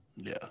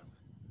 Yeah.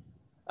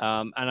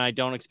 And I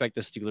don't expect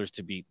the Steelers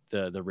to beat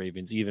the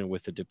Ravens, even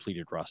with the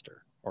depleted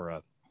roster or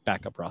a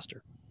backup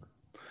roster.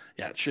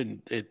 Yeah, it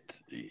shouldn't.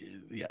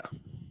 Yeah.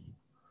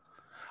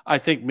 I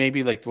think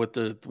maybe like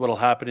what'll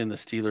happen in the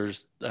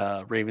Steelers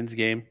Ravens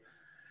game,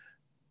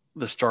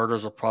 the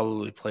starters will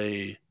probably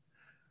play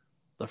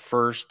the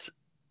first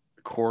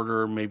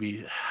quarter,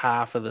 maybe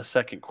half of the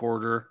second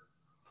quarter,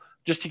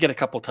 just to get a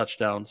couple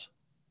touchdowns,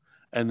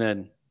 and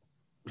then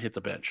hit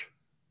the bench.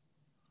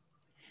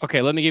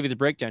 Okay, let me give you the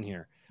breakdown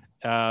here.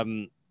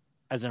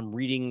 As I'm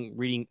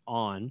reading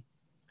on,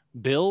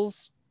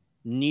 Bills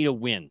need a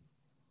win.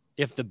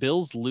 If the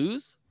Bills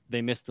lose,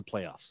 they miss the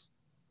playoffs.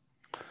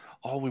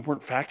 Oh, we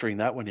weren't factoring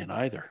that one in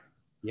either.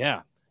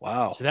 Yeah.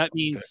 Wow. So that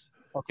means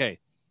okay.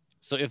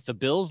 So if the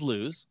Bills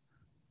lose,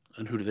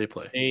 and who do they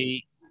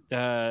play?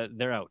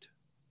 They're out.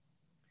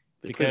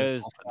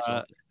 Because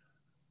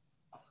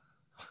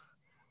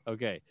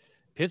okay,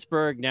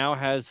 Pittsburgh now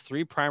has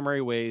 3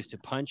 primary ways to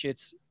punch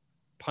its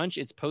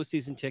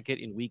postseason ticket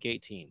in Week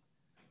 18.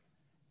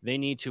 They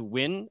need to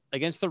win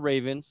against the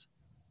Ravens,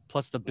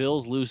 plus the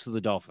Bills lose to the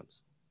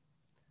Dolphins.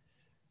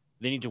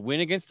 They need to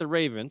win against the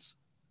Ravens,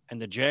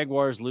 and the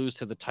Jaguars lose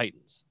to the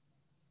Titans.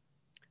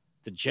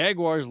 The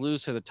Jaguars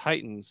lose to the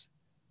Titans,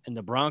 and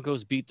the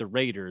Broncos beat the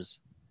Raiders,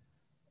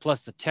 plus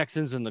the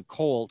Texans and the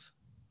Colts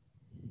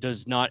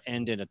does not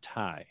end in a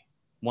tie.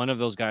 One of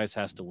those guys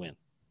has to win.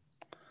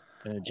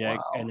 And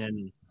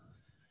the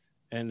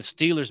the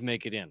Steelers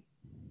make it in.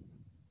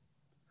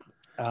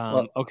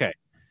 Okay.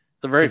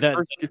 The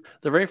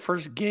very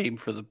first game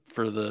for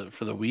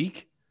the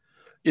week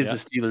is the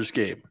Steelers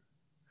game.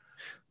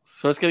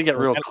 So it's going to get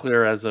real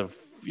clear as of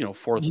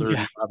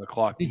 4:30, 5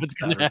 o'clock. What's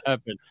going to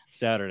happen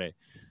Saturday?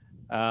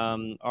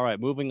 All right,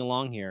 moving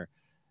along here.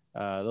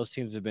 Those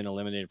teams have been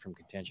eliminated from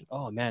contention.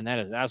 Oh man, that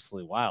is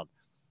absolutely wild.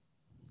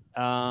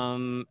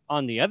 On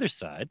the other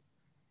side,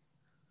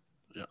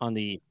 on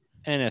the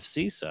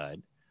NFC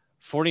side,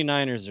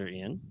 49ers are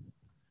in.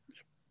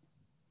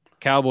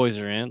 Cowboys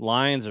are in.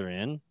 Lions are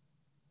in.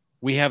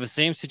 We have the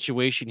same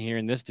situation here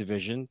in this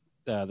division,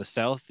 the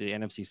South, the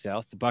NFC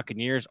South. The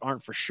Buccaneers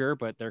aren't for sure,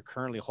 but they're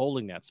currently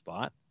holding that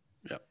spot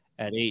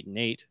at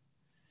 8-8.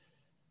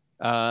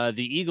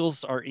 The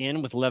Eagles are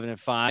in with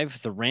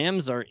 11-5. The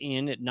Rams are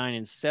in at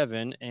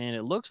 9-7, and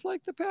it looks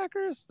like the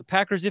Packers,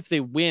 if they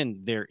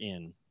win, they're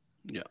in.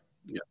 Yeah.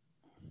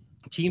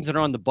 Teams that are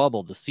on the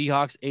bubble: the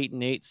Seahawks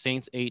 8-8,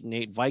 Saints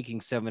 8-8,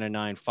 Vikings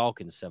 7-9,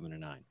 Falcons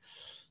 7-9.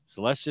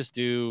 So let's just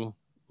do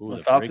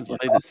the Falcons play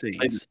the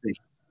Saints.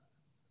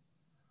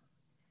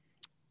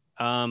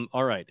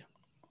 All right.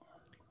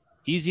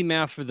 Easy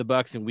math for the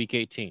Bucs in Week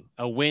 18.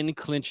 A win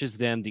clinches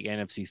them the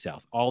NFC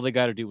South. All they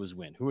got to do is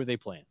win. Who are they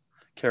playing?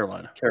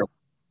 Carolina.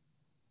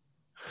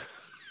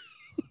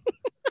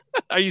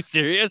 Are you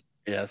serious?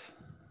 Yes.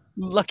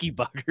 Lucky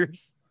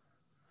buggers.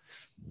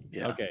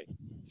 Yeah. Okay.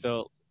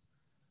 So,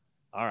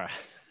 all right.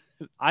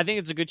 I think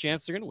it's a good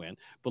chance they're going to win.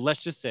 But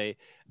let's just say,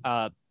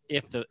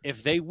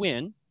 if they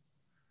win,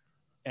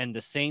 and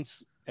the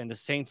Saints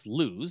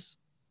lose,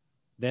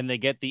 then they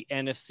get the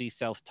NFC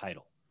South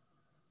title.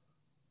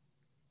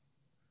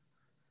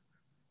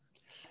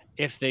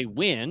 If they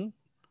win,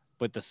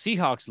 but the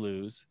Seahawks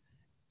lose,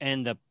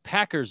 and the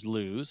Packers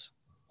lose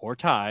or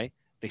tie,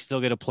 they still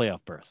get a playoff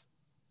berth.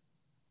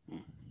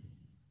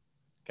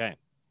 Okay.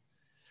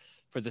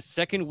 For the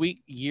second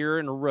year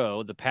in a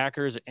row, the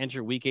Packers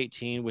enter Week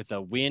 18 with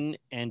a win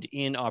and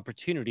in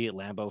opportunity at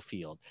Lambeau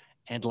Field.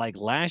 And like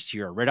last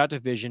year, a red-hot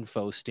division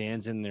foe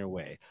stands in their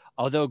way.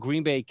 Although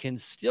Green Bay can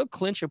still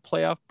clinch a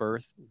playoff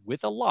berth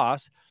with a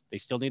loss, they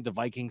still need the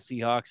Vikings,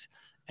 Seahawks,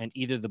 and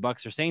either the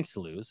Bucs or Saints to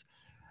lose.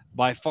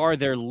 By far,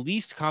 their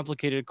least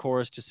complicated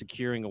course to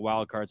securing a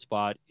wild card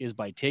spot is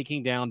by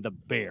taking down the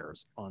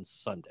Bears on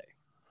Sunday.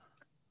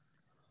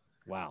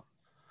 Wow.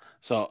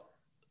 So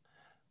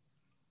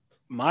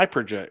my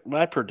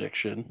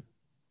prediction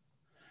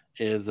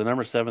is the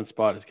number 7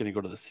 spot is going to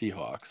go to the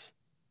Seahawks,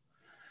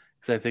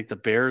 because I think the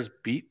Bears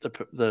beat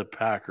the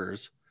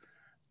Packers,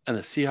 and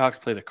the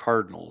Seahawks play the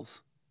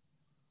Cardinals,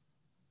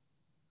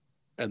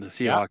 and the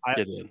Seahawks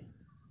get in.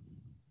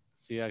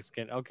 Seahawks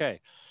can okay.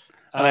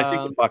 And I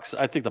think the Bucs.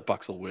 I think the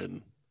Bucs will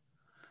win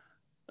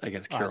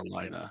against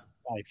Carolina.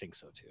 I think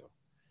so too.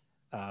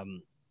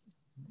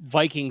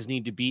 Vikings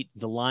need to beat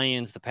the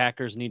Lions, the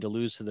Packers need to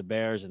lose to the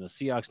Bears, and the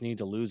Seahawks need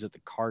to lose at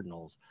the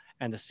Cardinals,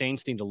 and the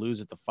Saints need to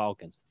lose at the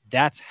Falcons.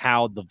 That's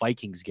how the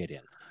Vikings get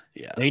in.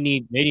 Yeah. They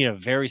need a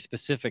very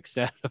specific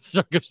set of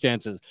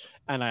circumstances,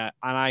 and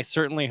I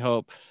certainly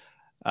hope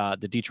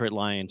the Detroit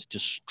Lions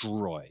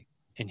destroy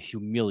and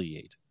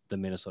humiliate the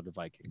Minnesota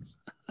Vikings.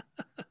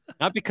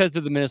 Not because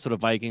they're the Minnesota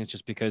Vikings,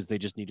 just because they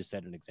just need to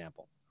set an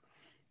example.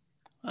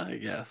 I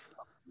guess.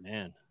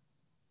 Man.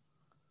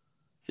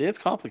 See, it's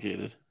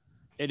complicated.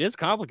 It is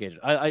complicated.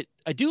 I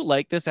do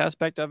like this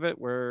aspect of it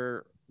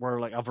where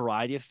like a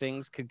variety of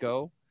things could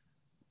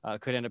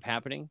end up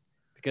happening,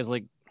 because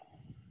like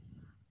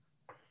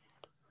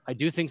I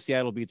do think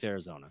Seattle beats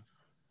Arizona.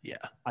 Yeah.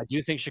 I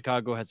do think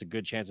Chicago has a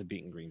good chance of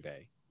beating Green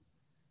Bay.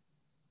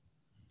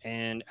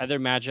 And other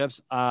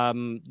matchups,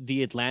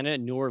 the Atlanta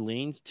and New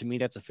Orleans, to me,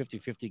 that's a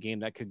 50-50 game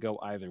that could go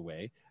either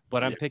way.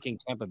 But I'm picking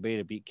Tampa Bay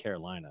to beat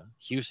Carolina,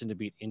 Houston to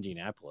beat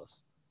Indianapolis.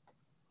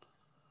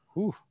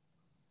 Whew.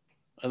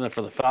 And then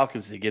for the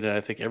Falcons to get it, I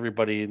think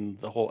everybody in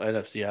the whole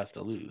NFC has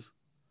to lose.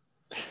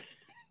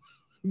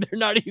 They're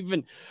not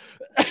even.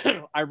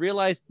 I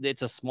realized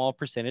it's a small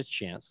percentage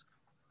chance,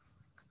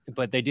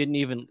 but they didn't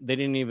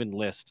even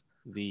list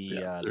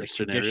the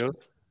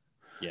scenarios.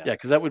 Yeah,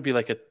 because that would be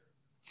like a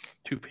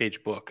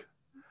 2-page book.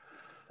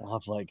 I'll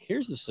have like,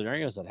 here's the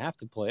scenarios that have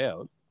to play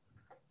out.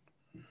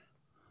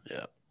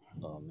 Yeah.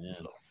 Oh man.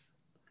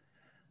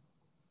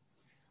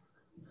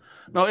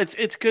 No,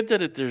 it's good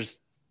that there's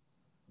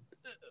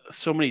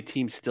so many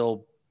teams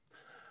still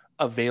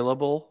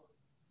available.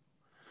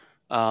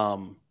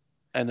 And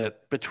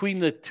that between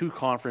the two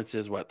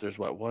conferences, there's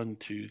 1,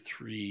 2,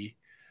 3,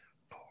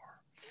 4,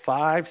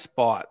 5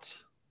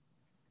 spots.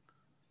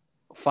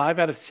 5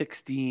 out of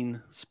 16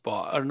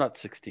 spots, or not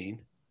 16.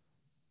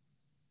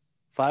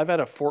 5 out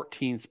of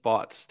 14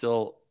 spots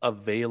still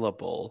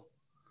available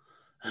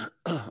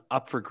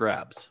up for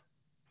grabs.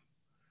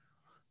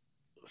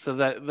 So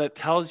that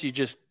tells you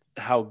just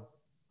how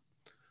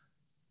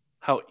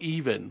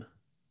even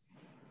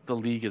the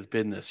league has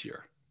been this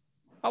year.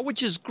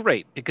 Which is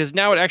great, because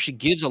now it actually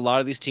gives a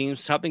lot of these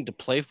teams something to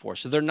play for.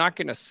 So they're not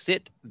going to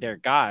sit their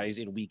guys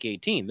in week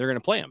 18. They're going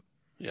to play them.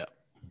 Yeah.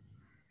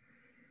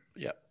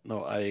 Yeah.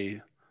 No,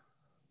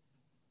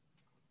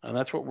 and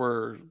that's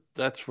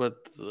what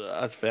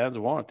us fans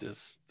want,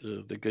 is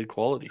the good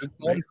quality. Good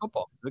quality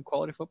football. Good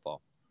quality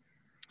football.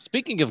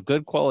 Speaking of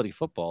good quality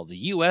football,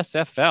 the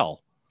USFL,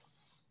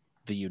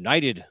 the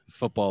United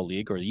Football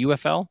League, or the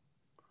UFL,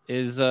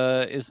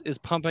 is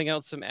pumping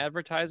out some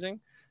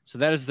advertising. So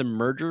that is the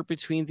merger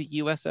between the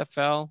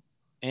USFL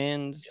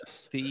and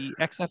the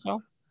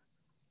XFL.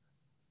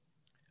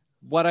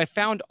 What I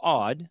found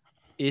odd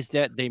is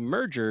that they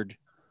merged,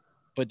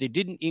 but they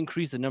didn't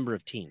increase the number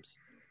of teams.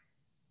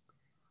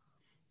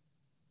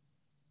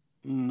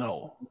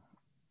 No,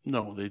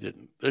 they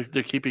didn't.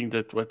 They're keeping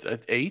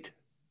that 8.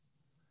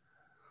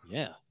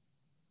 Yeah,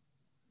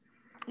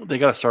 they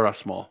got to start off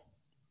small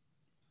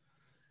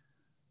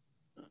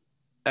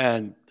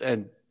and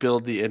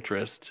build the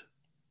interest,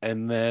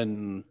 and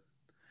then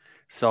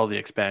sell the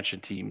expansion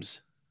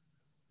teams.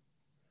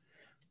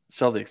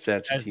 As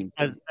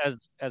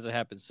it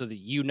happens. So the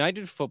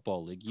United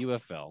Football League,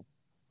 UFL,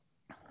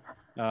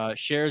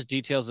 shares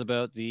details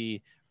about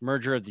the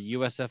merger of the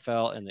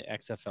USFL and the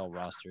XFL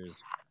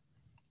rosters.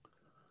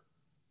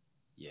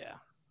 Yeah.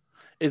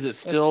 Is it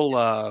still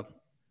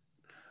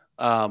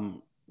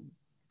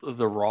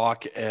The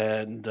Rock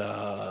and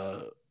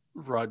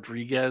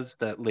Rodriguez,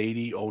 that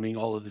lady owning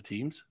all of the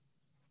teams?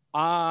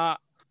 I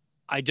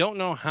don't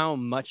know how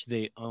much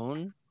they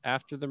own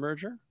after the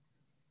merger.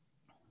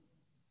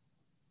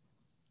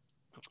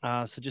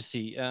 So just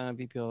see,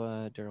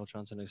 BPO Daryl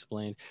Johnson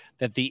explained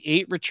that the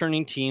 8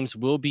 returning teams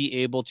will be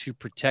able to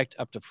protect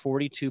up to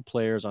 42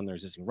 players on their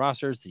existing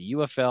rosters. The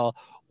UFL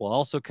will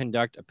also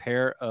conduct a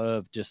pair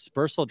of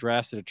dispersal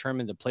drafts to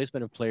determine the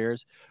placement of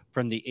players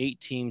from the 8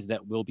 teams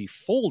that will be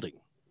folding.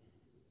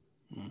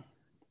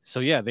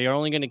 So yeah, they are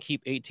only going to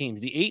keep 8 teams.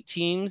 The 8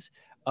 teams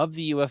of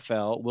the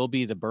UFL will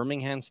be the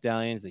Birmingham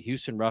Stallions, the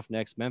Houston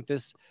Roughnecks,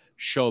 Memphis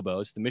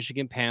Showboats, the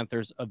Michigan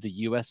Panthers of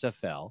the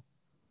USFL,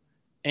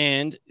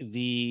 and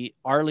the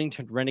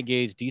Arlington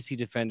Renegades, DC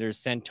Defenders,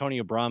 San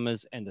Antonio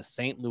Brahmas, and the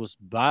St. Louis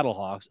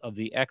Battlehawks of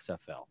the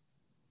XFL.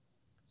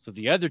 So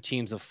the other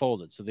teams have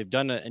folded. So they've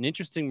done an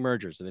interesting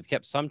merger. So they've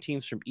kept some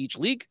teams from each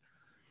league,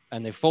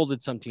 and they folded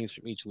some teams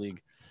from each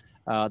league.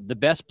 The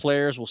best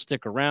players will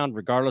stick around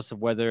regardless of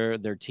whether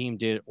their team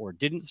did or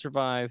didn't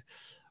survive.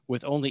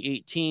 With only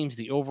 8 teams,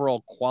 the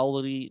overall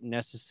quality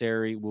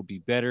necessary will be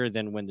better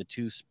than when the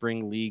 2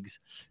 spring leagues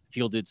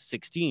fielded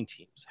 16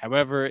 teams.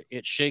 However,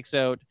 it shakes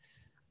out.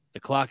 The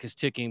clock is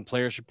ticking.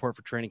 Players report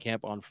for training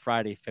camp on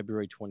Friday,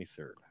 February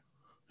 23rd.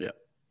 Yeah.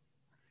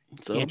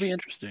 So it'll be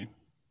interesting.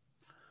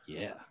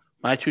 Yeah.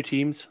 My 2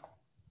 teams,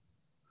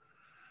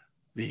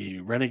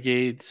 the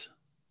Renegades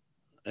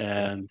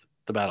and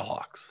the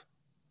Battlehawks.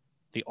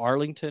 The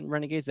Arlington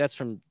Renegades? That's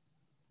from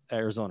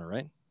Arizona,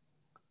 right?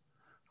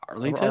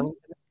 Arlington?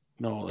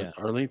 No, yeah.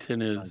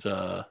 Arlington is...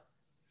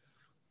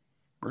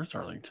 where's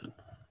Arlington?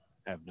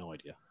 I have no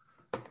idea.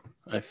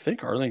 I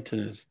think Arlington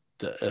is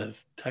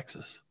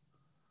Texas.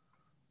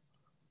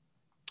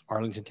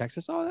 Arlington,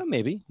 Texas. Oh, that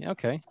maybe. Yeah,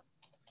 okay.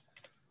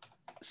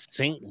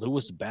 St.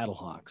 Louis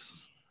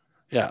Battlehawks.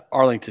 Yeah,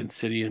 Arlington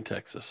City in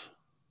Texas.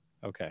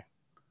 Okay.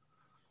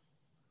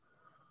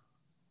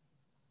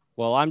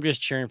 Well, I'm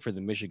just cheering for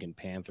the Michigan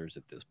Panthers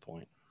at this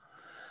point.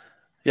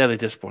 Yeah, they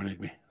disappointed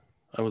me.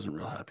 I wasn't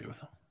real happy with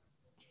them.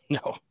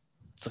 No,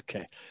 it's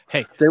okay.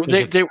 Hey,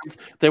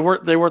 they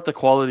weren't the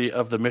quality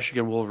of the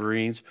Michigan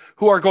Wolverines,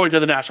 who are going to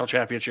the national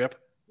championship.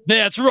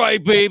 That's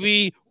right,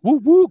 baby. Woo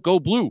woo, go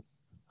blue.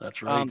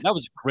 That's right. That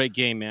was a great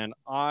game, man.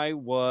 I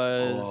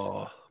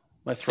was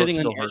my sitting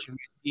on still the edge hurts. of my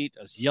seat.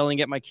 I was yelling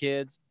at my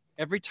kids.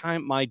 Every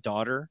time my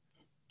daughter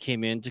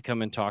came in to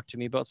come and talk to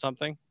me about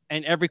something,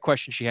 and every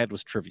question she had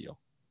was trivial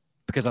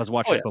because I was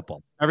watching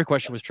football. Every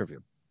question was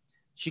trivial.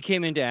 She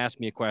came in to ask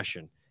me a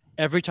question.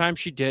 Every time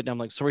she did, I'm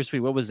like, sorry, sweet,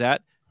 what was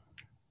that?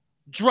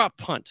 Drop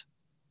punt.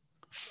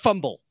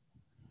 Fumble.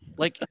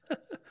 Like,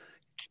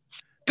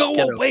 go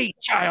away,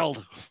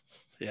 child.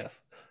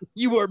 Yes.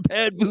 You are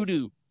bad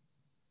voodoo.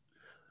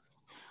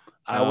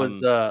 I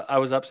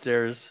was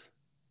upstairs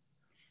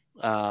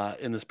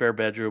in the spare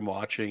bedroom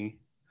watching,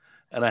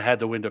 and I had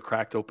the window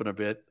cracked open a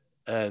bit,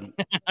 and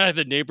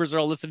the neighbors are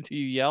all listening to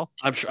you yell.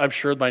 I'm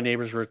sure my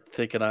neighbors were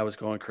thinking I was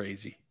going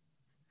crazy,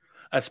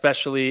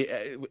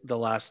 especially the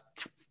last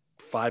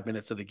 5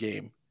 minutes of the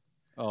game.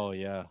 Oh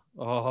yeah.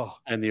 Oh.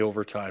 And the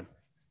overtime.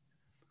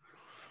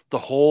 The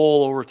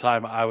whole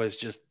overtime, I was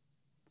just.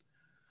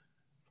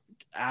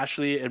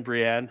 Ashley and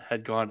Brienne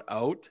had gone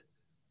out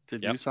to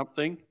do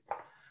something,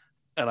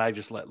 and I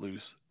just let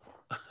loose.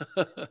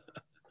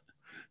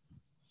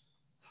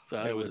 So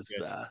it was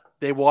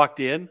they walked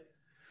in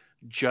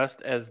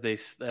just as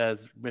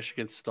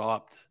Michigan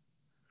stopped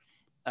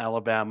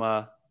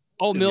Alabama.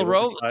 Oh,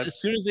 Milrow. As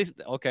soon as they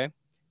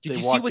did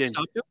you see what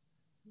stopped him?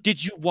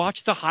 Did you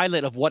watch the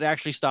highlight of what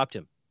actually stopped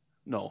him?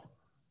 No.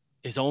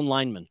 His own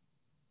lineman.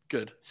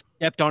 Good.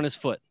 Stepped on his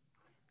foot.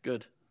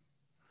 Good.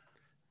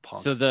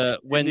 Punks. So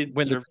when the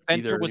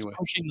defender was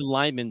pushing the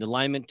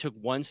lineman took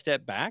one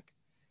step back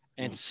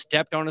and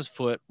stepped on his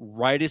foot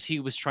right as he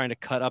was trying to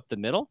cut up the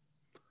middle,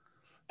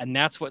 and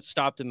that's what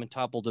stopped him and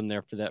toppled him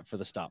there for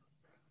the stop.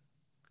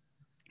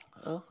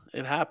 Well,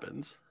 it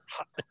happens.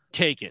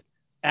 Take it,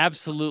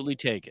 absolutely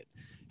take it.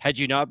 Had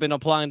you not been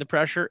applying the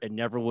pressure, it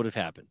never would have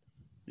happened.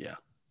 Yeah.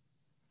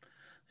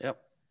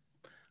 Yep.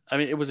 I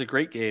mean, it was a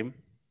great game.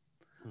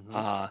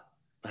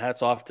 Mm-hmm.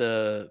 Hats off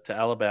to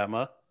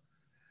Alabama.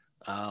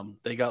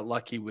 They got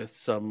lucky with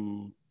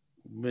some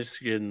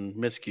Michigan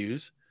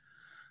miscues.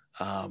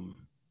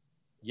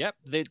 Yep,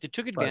 they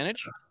took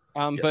advantage.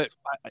 But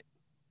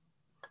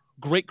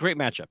great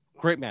matchup.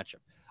 Great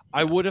matchup.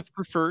 I would have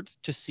preferred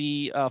to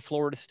see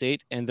Florida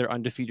State and their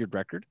undefeated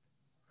record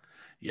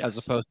as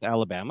opposed to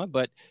Alabama,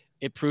 but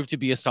it proved to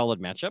be a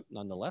solid matchup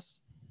nonetheless.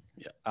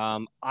 Yeah.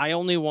 I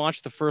only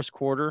watched the first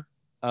quarter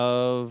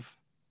of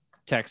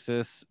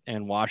Texas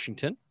and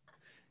Washington,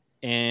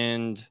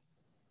 and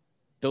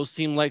those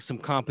seem like some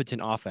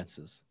competent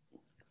offenses.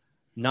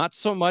 Not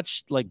so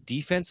much like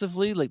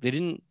defensively. Like they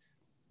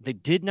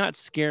did not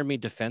scare me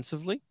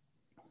defensively.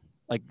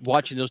 Like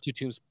watching those two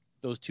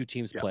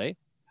teams play,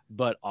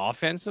 but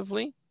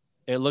offensively,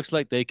 it looks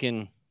like they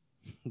can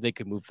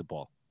move the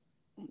ball.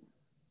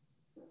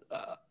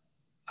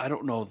 I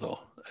don't know though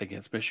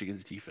against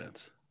Michigan's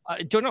defense.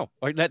 I don't know.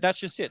 Like that's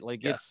just it.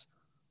 Like it's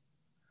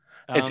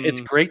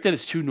great that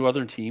it's two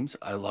northern teams.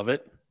 I love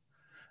it.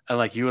 And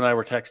like you and I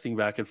were texting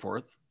back and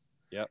forth.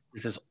 Yeah.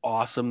 This is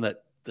awesome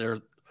that they're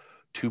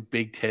two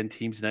Big Ten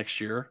teams next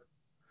year.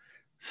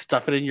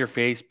 Stuff it in your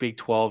face, Big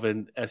 12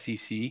 and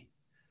SEC.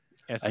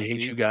 I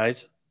hate you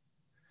guys.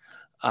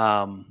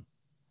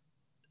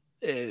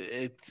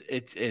 It's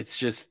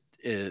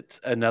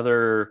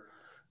another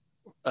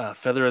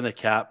feather in the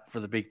cap for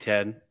the Big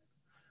Ten.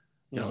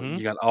 You know,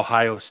 you got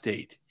Ohio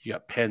State, you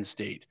got Penn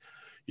State,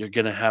 you're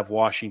gonna have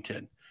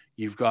Washington,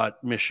 you've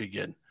got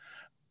Michigan.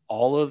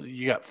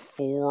 You got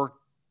four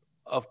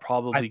of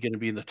probably going to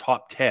be in the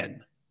top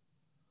 10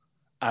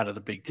 out of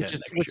the Big Ten,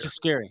 which is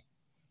scary.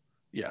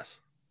 Yes.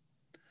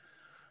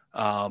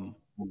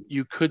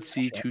 You could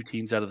see two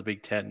teams out of the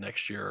Big Ten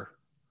next year.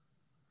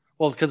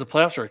 Well, because the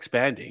playoffs are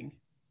expanding.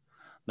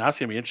 Now it's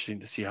going to be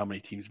interesting to see how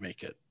many teams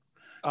make it.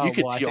 You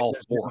could see all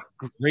four.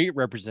 Great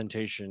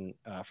representation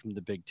from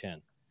the Big Ten.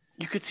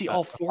 You could see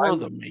all four of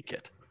them make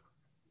it.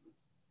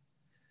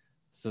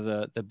 So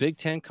the Big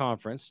Ten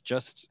Conference,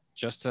 just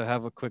to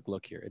have a quick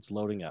look here, it's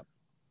loading up.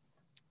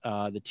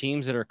 The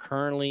teams that are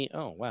currently,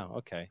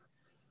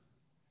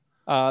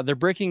 they're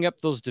breaking up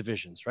those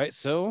divisions, right?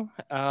 So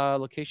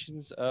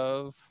locations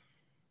of,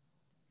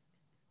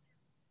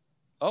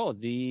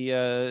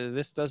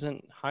 this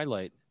doesn't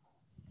highlight.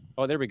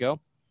 Oh, there we go.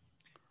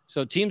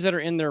 So teams that are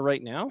in there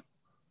right now,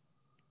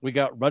 we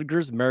got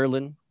Rutgers,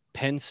 Maryland,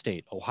 Penn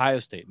State, Ohio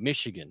State,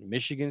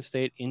 Michigan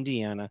State,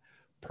 Indiana,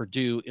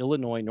 Purdue,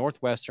 Illinois,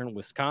 Northwestern,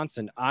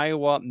 Wisconsin,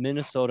 Iowa,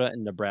 Minnesota,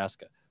 and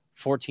Nebraska.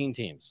 14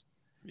 teams.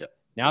 Yep.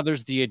 Now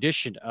there's the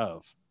addition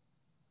of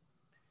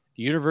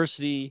the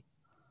University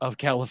of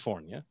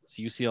California, it's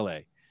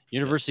UCLA,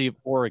 University of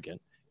Oregon,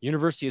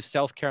 University of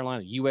South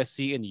Carolina,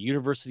 USC, and the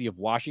University of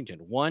Washington.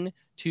 1,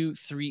 2,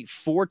 3,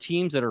 4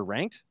 teams that are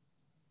ranked.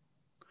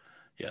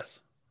 Yes.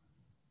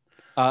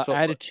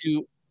 Added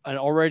to an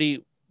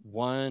already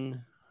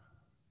 1,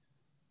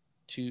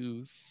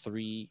 2,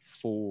 3,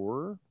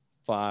 4,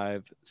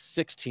 5,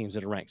 6 teams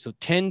that are ranked. So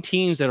 10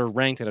 teams that are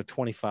ranked out of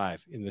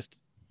 25 in this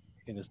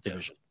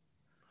division.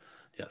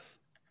 Yes.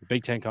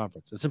 Big Ten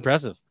Conference. It's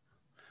impressive.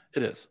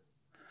 It is.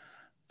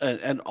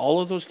 And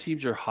all of those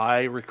teams are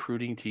high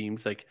recruiting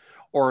teams. Like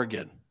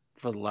Oregon,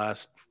 for the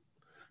last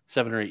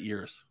 7 or 8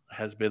 years,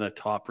 has been a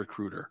top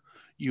recruiter.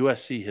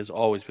 USC has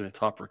always been a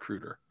top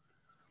recruiter.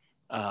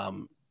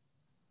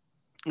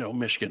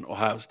 Michigan,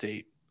 Ohio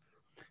State.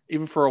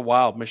 Even for a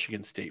while,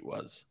 Michigan State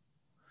was.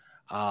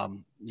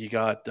 You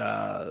got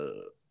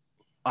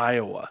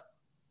Iowa,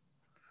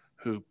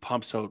 who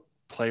pumps out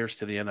players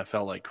to the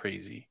NFL like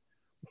crazy.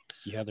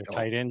 Yeah, they're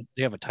tight end.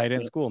 They have a tight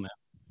end school, man.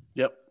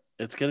 Yep.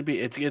 It's gonna be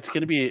an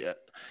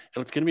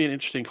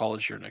interesting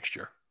college year next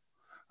year.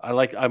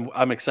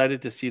 I'm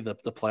excited to see the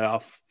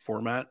playoff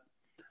format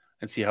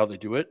and see how they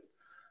do it.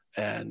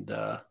 And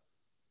I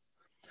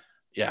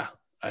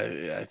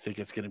think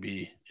it's gonna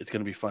be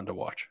fun to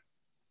watch.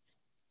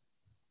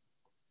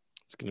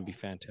 It's gonna be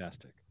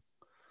fantastic.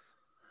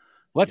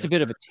 Well, that's a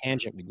bit of a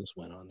tangent we just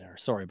went on there.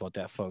 Sorry about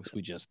that, folks.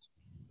 We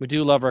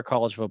do love our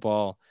college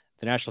football.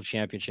 The national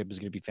championship is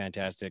going to be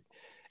fantastic.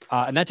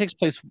 And that takes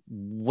place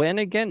when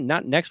again?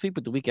 Not next week,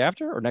 but the week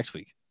after, or next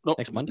week? Nope.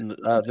 Next Monday?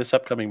 This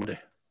upcoming Monday,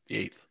 the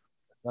 8th.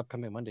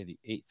 Upcoming Monday, the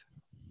 8th.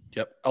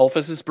 Yep.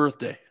 Elvis's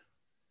birthday.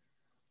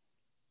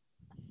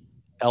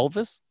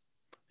 Elvis?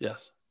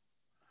 Yes.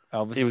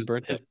 Elvis's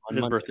birthday?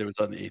 His birthday was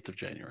on the 8th of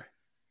January.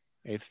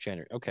 8th of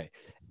January. Okay.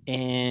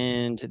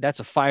 And that's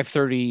a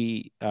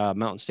 5:30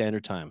 Mountain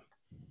Standard Time.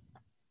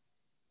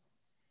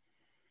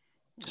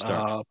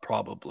 Start.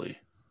 Probably.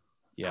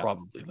 Yeah.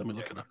 Probably. Let me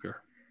look it up here.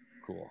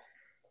 Cool.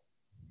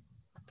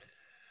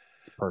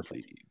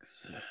 Perfect.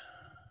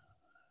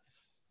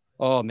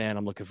 Oh man,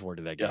 I'm looking forward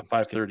to that game. Yeah,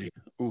 5:30.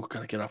 Ooh,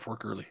 gotta get off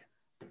work early.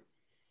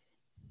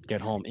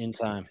 Get home in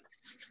time.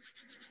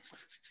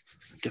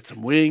 Get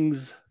some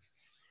wings.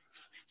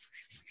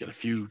 Get a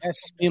few. Yeah,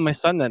 it's just me and my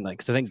son that night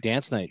because I think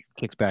dance night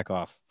kicks back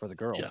off for the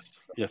girls.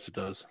 Yes, it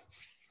does.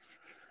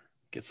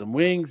 Get some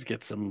wings.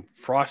 Get some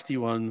frosty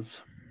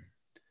ones.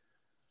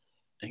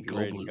 And go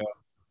blue. Go.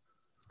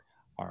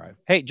 All right.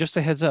 Hey, just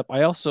a heads up.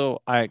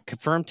 I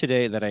confirmed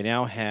today that I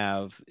now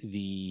have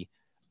the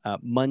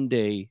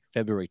Monday,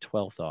 February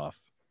 12th off,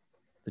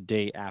 the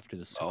day after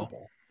the Super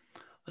Bowl.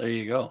 There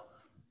you go.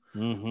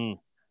 Mm-hmm.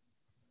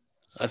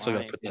 I still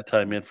got to put that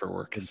time in for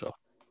work. So,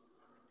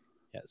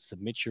 yeah,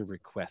 submit your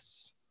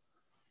requests.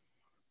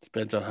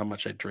 Depends on how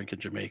much I drink in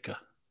Jamaica.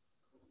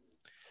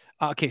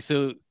 Okay,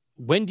 so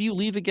when do you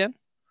leave again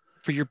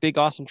for your big,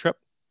 awesome trip?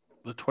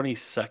 The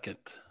 22nd.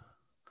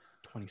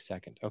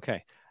 22nd.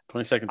 Okay.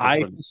 22nd.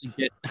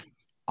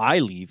 I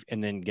leave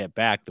and then get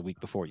back the week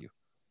before you.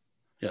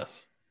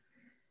 Yes.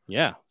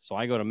 Yeah. So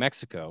I go to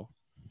Mexico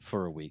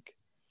for a week.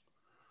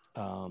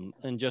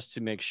 And just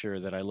to make sure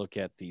that I look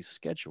at the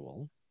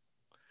schedule.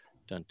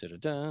 Dun, da, da,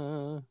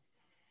 da.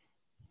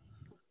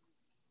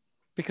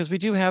 Because we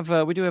do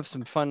have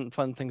some fun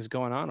things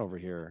going on over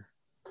here.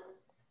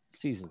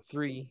 Season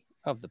 3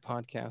 of the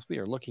podcast. We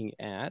are looking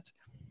at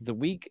the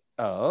week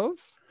of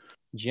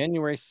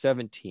January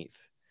 17th.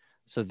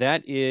 So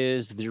that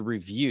is the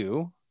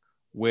review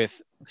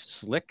with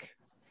Slick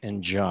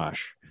and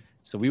Josh.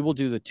 So we will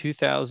do the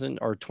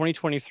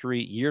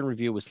 2023 year in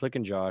review with Slick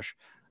and Josh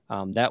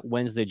that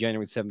Wednesday,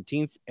 January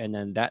 17th. And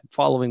then that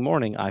following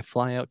morning, I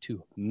fly out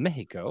to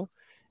Mexico.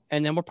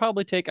 And then we'll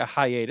probably take a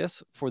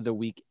hiatus for the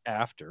week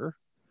after,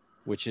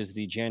 which is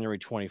the January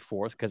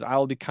 24th, because I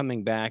will be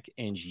coming back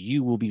and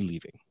you will be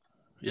leaving.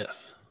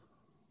 Yes.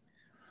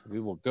 So we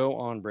will go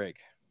on break.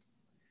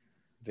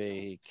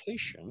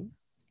 Vacation.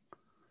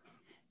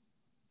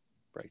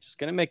 Right, just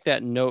going to make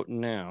that note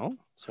now.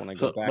 So when I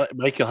go back,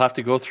 Mike, you'll have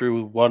to go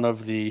through one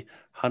of the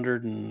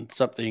 100 and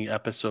something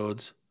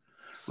episodes,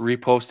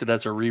 reposted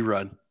as a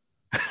rerun.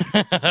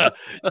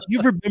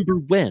 You remember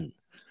when?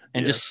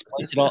 And just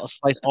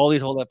splice all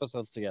these whole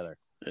episodes together.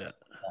 Yeah.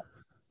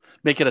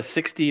 Make it a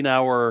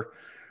 16-hour,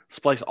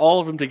 splice all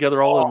of them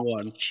together all in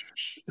one.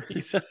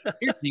 Here's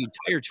the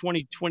entire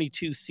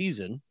 2022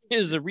 season.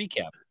 Here's a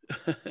recap.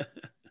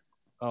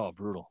 Oh,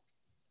 brutal.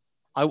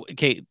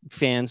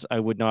 Fans, I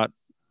would not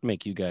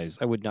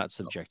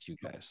subject you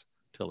guys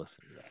to listen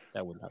to that.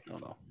 That would not.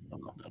 No.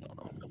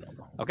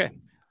 Okay.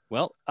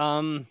 Well,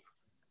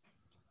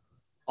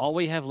 all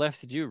we have left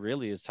to do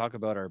really is talk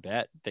about our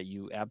bet that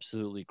you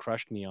absolutely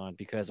crushed me on,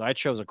 because I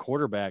chose a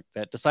quarterback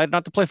that decided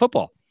not to play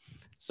football.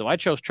 So I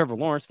chose Trevor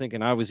Lawrence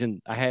thinking I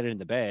had it in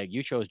the bag.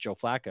 You chose Joe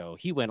Flacco.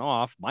 He went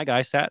off. My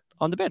guy sat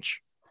on the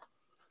bench.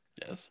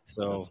 Yes.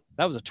 So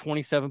that was a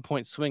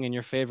 27-point swing in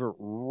your favor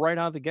right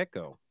out of the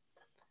get-go.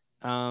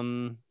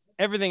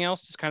 Everything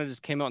else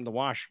just came out in the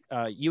wash.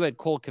 You had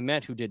Cole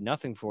Kmet, who did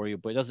nothing for you,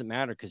 but it doesn't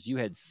matter because you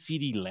had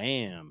CeeDee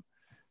Lamb,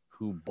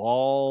 who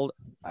balled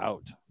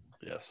out.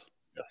 Yes.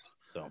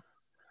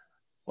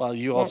 Well,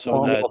 you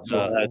also had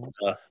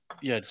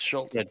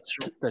Schultz yeah,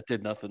 that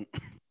did nothing.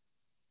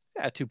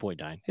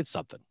 2.9. It's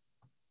something.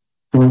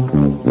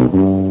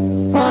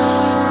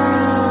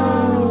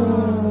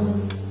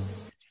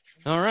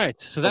 All right,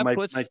 so that my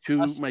puts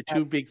my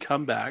two big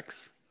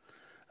comebacks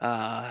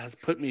has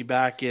put me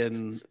back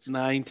in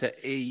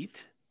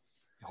 9-8.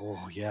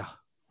 Oh yeah.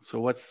 So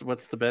what's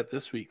the bet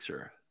this week,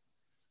 sir?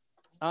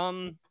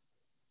 I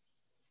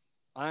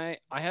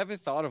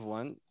haven't thought of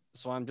one,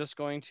 so I'm just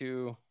going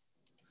to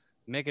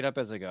make it up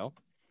as I go.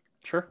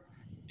 Sure.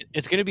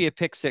 It's going to be a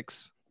pick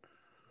six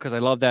because I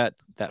love that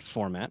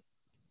format,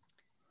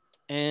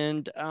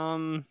 and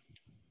I'm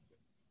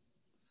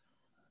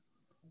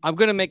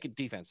going to make it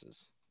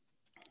defenses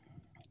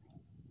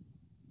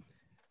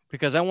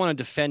because I want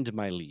to defend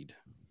my lead.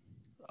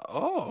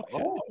 Oh,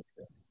 okay.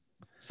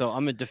 So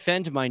I'm going to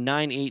defend my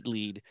 9-8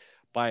 lead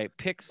by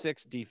pick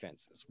six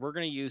defenses. We're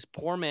going to use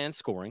poor man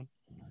scoring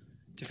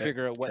to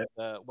figure out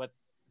what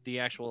the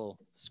actual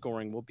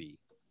scoring will be.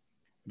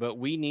 But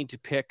we need to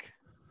pick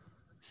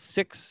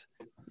 6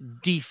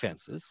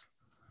 defenses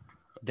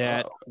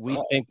that we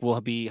think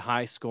will be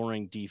high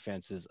scoring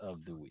defenses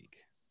of the week.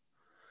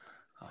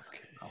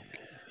 Okay.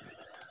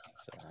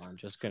 So I'm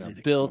just going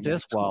to build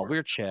this while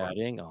we're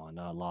chatting on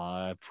a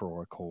live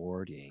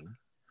recording.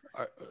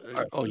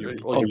 You're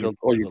building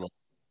a little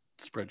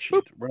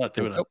spreadsheet. We're not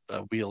doing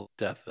a wheel of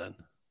death then.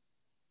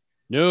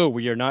 No,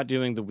 we are not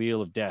doing the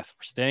wheel of death.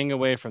 We're staying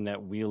away from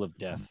that wheel of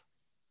death.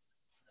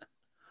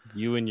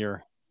 You and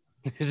your...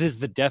 It is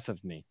the death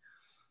of me.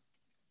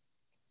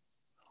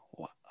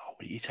 Wow.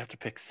 We each have to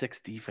pick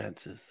 6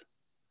 defenses.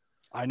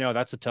 I know,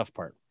 that's a tough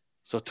part.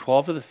 So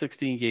 12 of the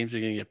 16 games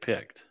are going to get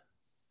picked.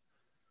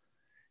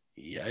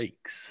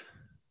 Yikes.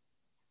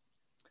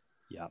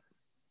 Yeah.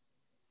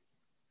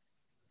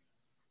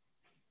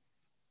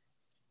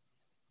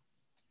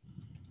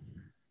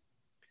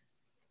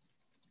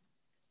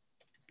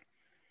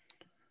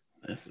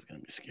 This is going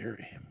to be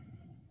scary.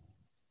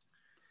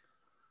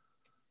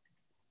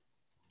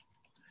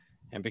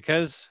 And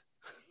because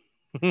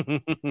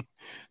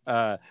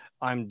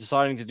I'm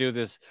deciding to do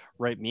this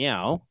right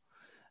meow,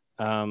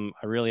 I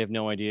really have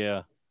no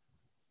idea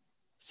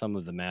some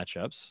of the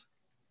matchups.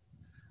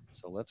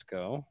 So let's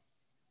go.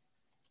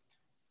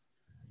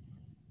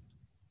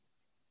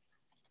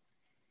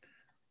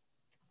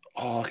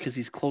 Oh, because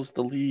he's closed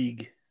the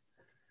league.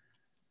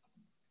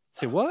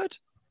 Say what?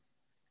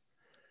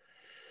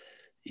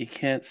 You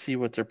can't see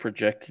what they're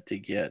projected to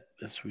get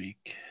this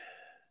week.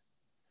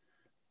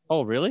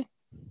 Oh, really?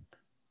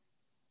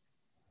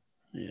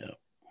 Yeah.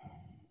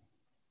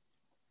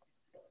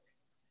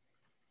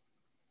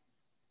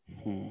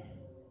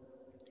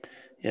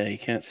 Yeah, you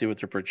can't see what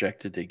they're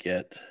projected to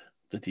get,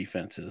 the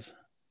defenses.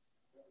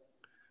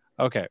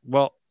 Okay.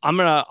 Well, I'm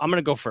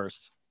gonna go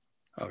first.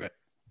 Okay.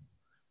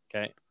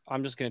 Okay.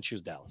 I'm just gonna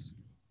choose Dallas.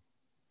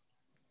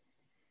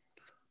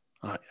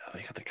 Oh, yeah,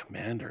 they got the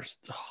Commanders.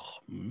 Oh,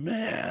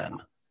 man.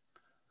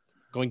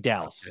 Going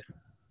Dallas. Okay.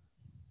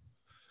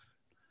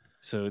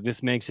 So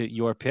this makes it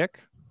your pick?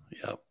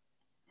 Yep.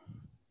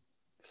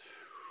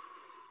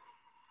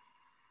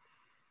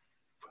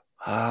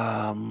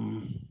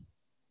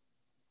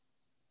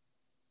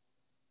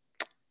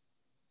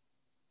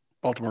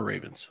 Baltimore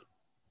Ravens.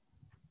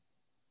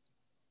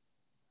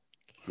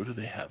 Who do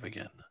they have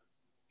again?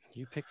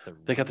 You picked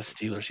They got the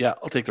Steelers. Yeah,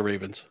 I'll take the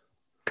Ravens.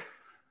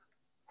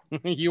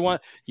 you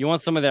want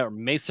some of that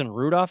Mason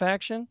Rudolph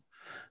action?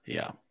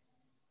 Yeah.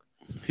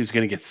 He's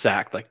going to get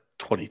sacked like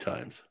 20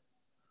 times.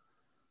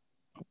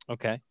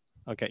 Okay.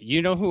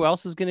 You know who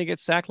else is going to get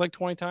sacked like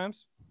 20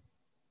 times?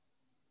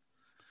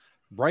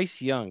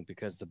 Bryce Young,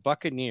 because the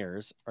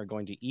Buccaneers are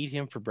going to eat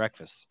him for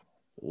breakfast.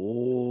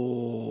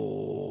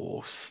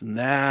 Oh,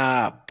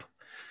 snap.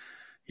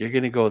 You're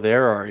going to go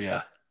there, are you?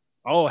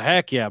 Oh,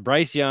 heck yeah.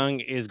 Bryce Young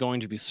is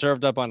going to be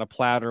served up on a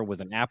platter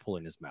with an apple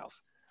in his mouth.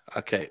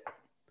 Okay.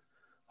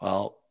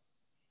 Well,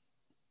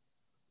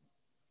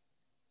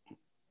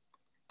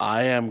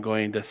 I am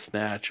going to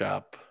snatch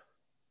up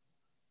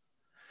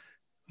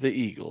the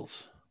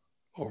Eagles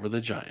over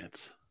the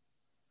Giants.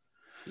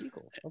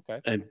 Eagles, okay.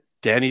 And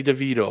Danny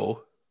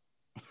DeVito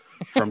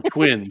from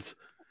Twins.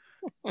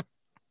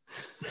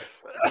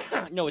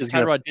 No, it's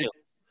Tyrod Taylor.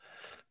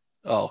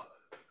 Oh,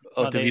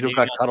 DeVito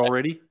got cut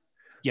already?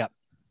 Yep.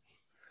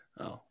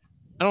 Oh.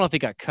 I don't know if he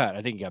got cut.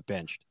 I think he got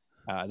benched.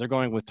 They're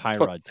going with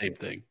Tyrod. Same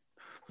thing.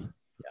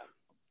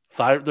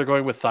 Yeah. They're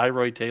going with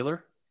Thyroid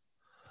Taylor?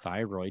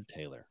 Thyroid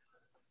Taylor.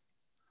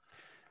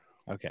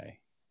 Okay.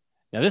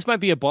 Now, this might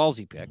be a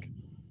ballsy pick.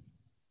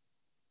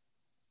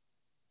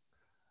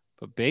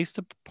 But based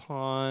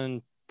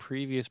upon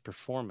previous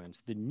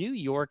performance, the New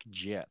York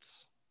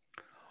Jets.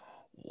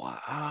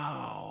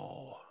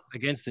 Wow.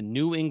 Against the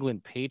New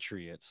England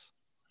Patriots.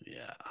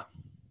 Yeah.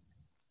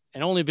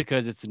 And only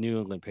because it's the New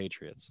England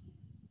Patriots.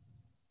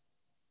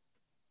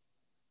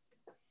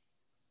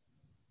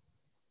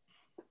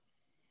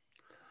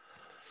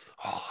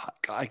 Oh,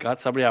 I got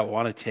somebody I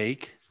want to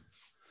take.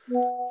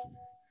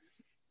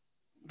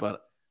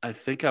 But I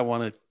think I'm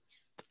going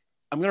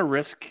to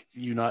risk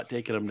you not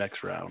taking him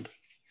next round.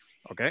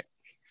 Okay.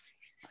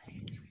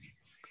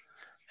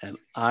 And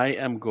I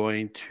am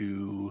going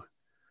to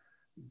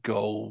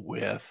go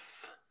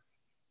with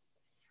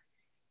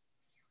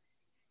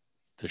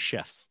The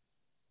Chefs.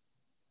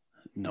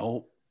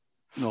 no,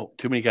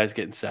 too many guys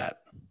getting sat.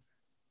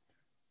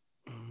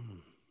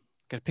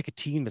 Got to pick a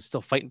team that's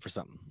still fighting for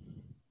something.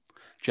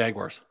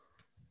 Jaguars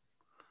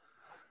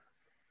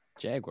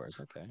Jaguars.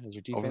 Okay. Is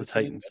your defense over the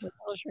any Titans. better?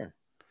 Oh, sure.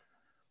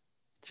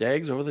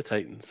 Jags over the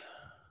Titans.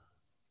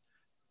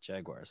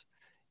 Jaguars.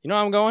 You know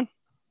how I'm going?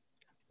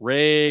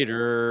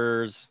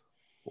 Raiders.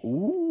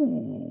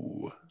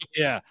 Ooh.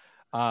 Yeah.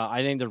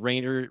 I think the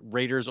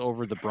Raiders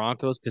over the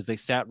Broncos because they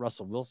sat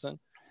Russell Wilson.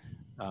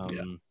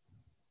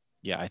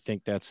 Yeah, I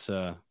think that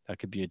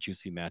could be a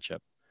juicy matchup.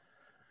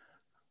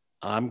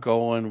 I'm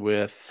going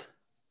with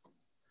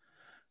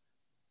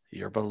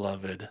your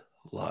beloved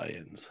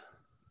Lions.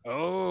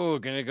 Oh,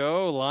 gonna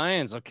go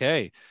Lions.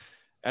 Okay,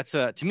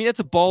 to me that's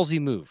a ballsy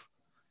move.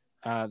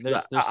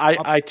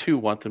 I too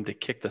want them to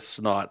kick the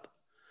snot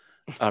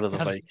out of the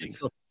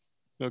Vikings.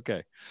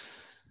 Okay.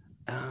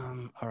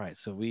 All right.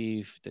 So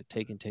we've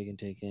taken.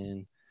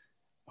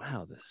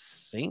 Wow, the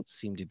Saints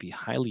seem to be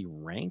highly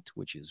ranked,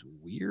 which is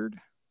weird.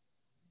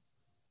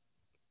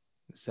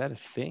 Is that a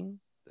thing?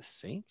 The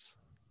Saints?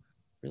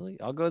 Really?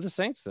 I'll go with the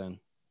Saints then.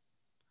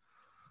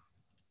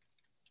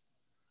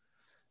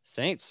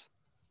 Saints.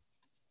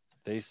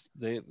 They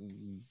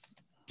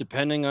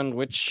depending on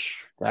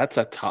which. That's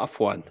a tough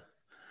one.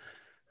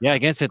 Yeah,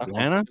 against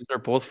Atlanta. They're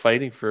both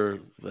fighting for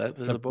that.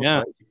 They're both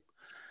fighting.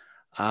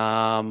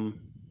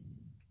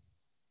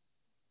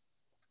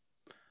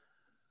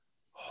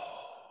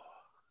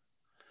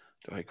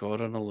 Do I go out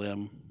on a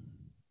limb?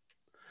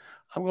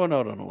 I'm going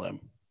out on a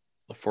limb.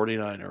 The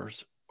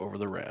 49ers over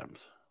the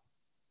Rams.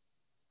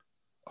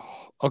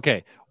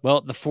 Okay.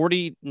 Well, the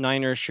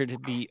 49ers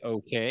should be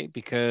okay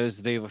because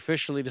they've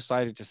officially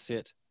decided to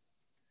sit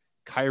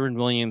Kyron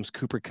Williams,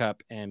 Cooper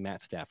Kupp, and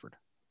Matt Stafford.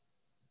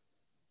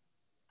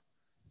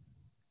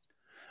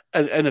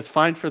 And it's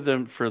fine for the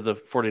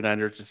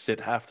 49ers to sit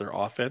half their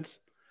offense.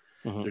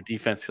 Mm-hmm. Their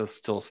defense will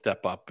still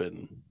step up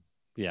and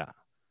win.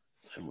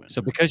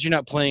 So because you're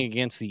not playing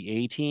against the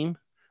A team,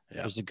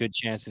 there's a good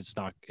chance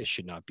it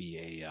should not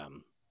be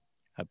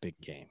a big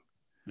game.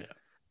 Yeah.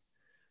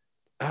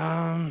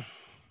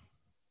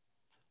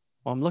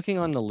 Well, I'm looking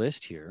on the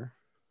list here.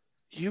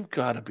 You've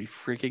got to be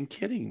freaking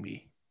kidding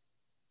me.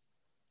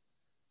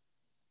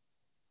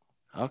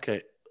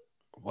 Okay.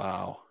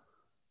 Wow.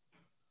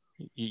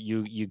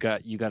 You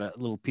got a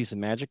little piece of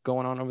magic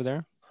going on over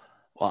there?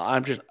 Well,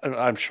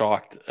 I'm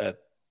shocked at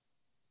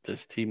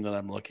this team that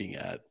I'm looking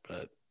at,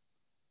 but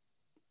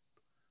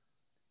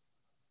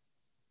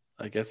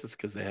I guess it's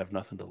because they have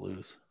nothing to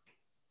lose.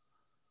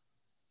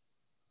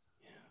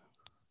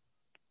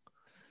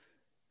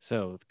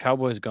 So the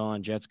Cowboys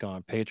gone, Jets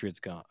gone, Patriots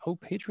gone. Oh,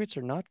 Patriots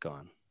are not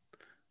gone.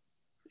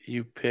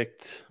 I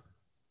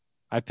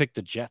picked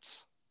the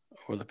Jets.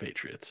 Or the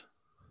Patriots.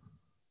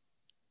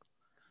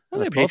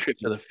 Well, the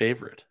Patriots are the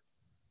favorite.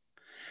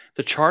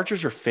 The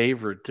Chargers are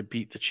favored to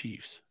beat the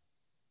Chiefs.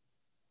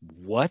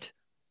 What?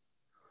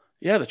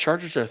 Yeah, the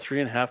Chargers are a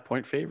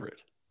 3.5-point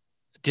favorite.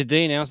 Did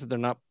they announce that they're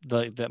not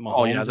that Mahomes?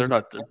 Oh yeah, they're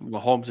not.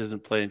 Mahomes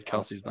isn't playing.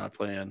 Kelsey's not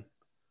playing.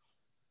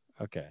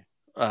 Okay.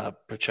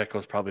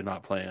 Pacheco's probably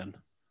not playing.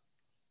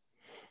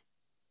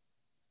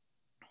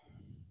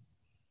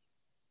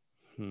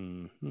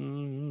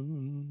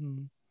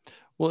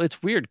 Well,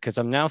 it's weird because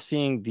I'm now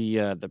seeing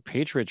the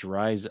Patriots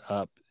rise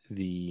up.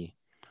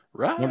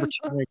 Rise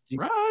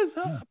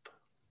up.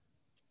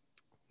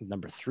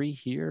 Number 3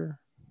 here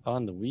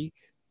on the week.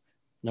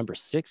 Number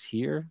 6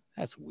 here.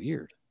 That's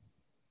weird.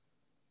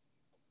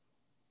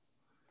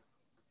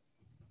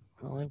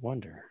 Well, I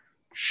wonder,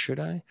 should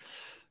I?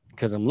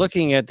 Because I'm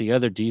looking at the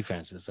other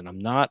defenses and I'm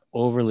not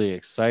overly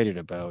excited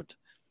about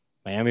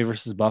Miami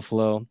versus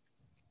Buffalo,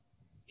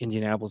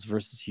 Indianapolis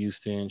versus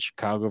Houston,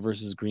 Chicago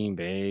versus Green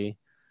Bay.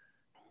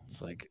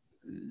 It's like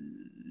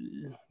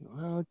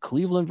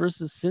Cleveland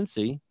versus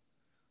Cincy.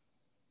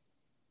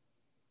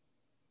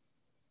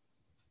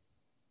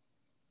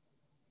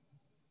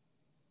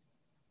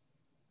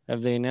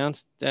 Have they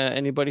announced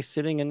anybody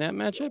sitting in that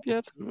matchup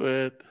yet?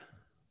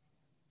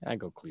 I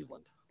go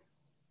Cleveland.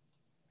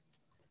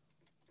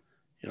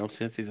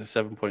 Cincy's a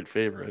 7-point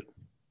favorite.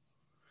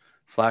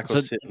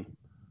 Flacco's sitting.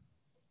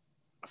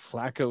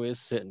 Flacco is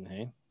sitting,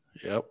 hey?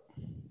 Yep.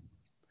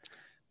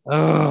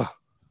 Oh.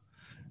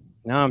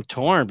 Now I'm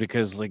torn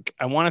because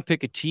I want to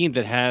pick a team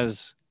that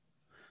has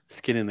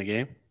skin in the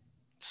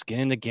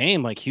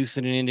game, like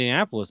Houston and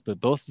Indianapolis, but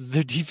both of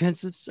their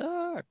defenses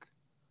suck.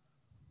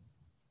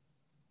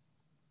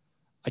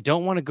 I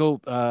don't want to go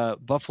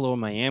Buffalo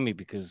and Miami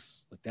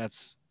because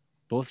that's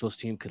both those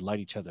teams could light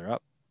each other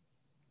up.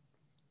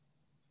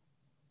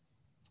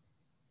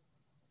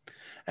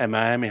 And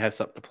Miami has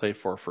something to play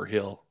for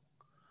Hill.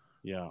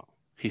 Yeah.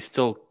 He's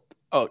still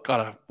got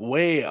a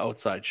way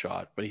outside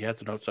shot, but he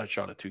has an outside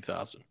shot at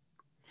 2,000.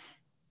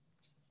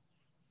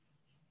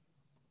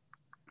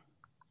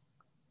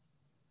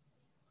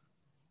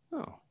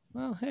 Oh,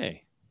 well,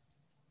 hey.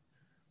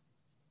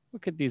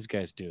 What could these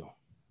guys do?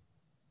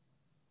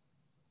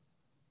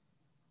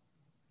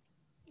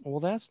 Well,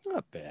 that's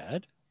not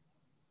bad.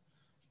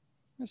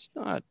 It's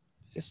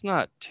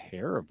not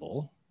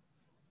terrible.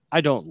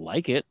 I don't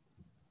like it.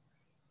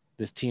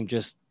 This team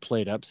just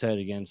played upset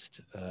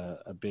against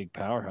a big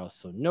powerhouse.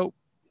 So nope.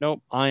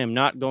 I am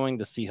not going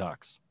to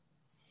Seahawks.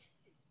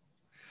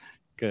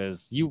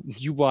 Because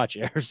you watch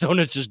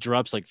Arizona just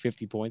drops like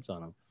 50 points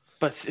on them.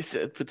 But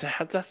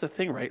that's the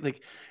thing, right?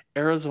 Like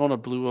Arizona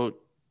blew out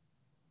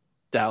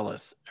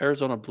Dallas.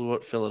 Arizona blew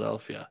out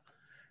Philadelphia.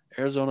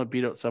 Arizona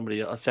beat out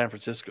somebody else, San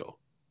Francisco.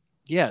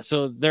 Yeah,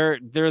 so they're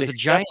They the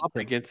giant up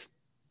against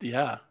big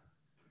and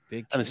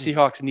the team.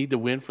 Seahawks need to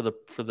win for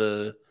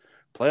the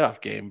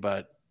playoff game,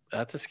 but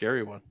that's a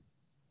scary one.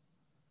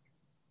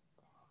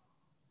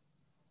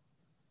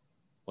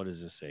 What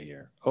does this say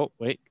here? Oh,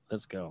 wait,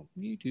 let's go.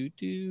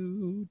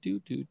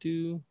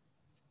 Do.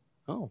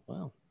 Oh,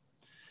 wow.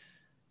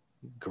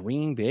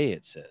 Green Bay,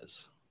 it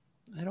says.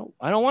 I don't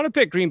want to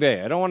pick Green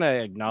Bay. I don't want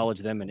to acknowledge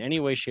them in any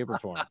way, shape, or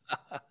form.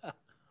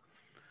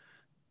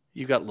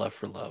 You got love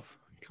for love.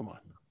 Come on.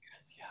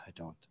 Yeah,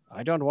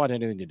 I don't want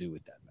anything to do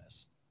with that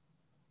mess.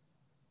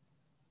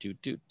 Do.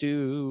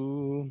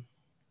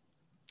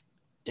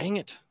 Dang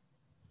it.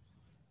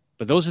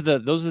 But those are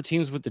the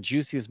teams with the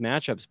juiciest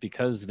matchups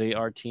because they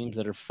are teams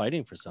that are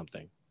fighting for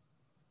something.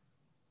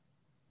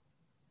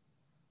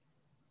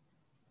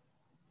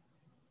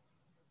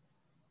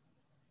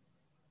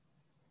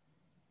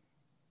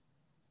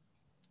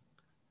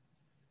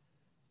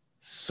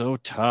 So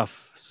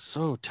tough.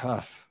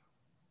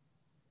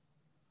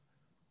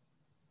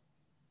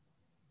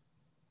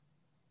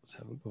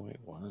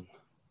 7.1.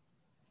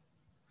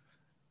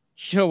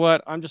 You know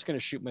what? I'm just going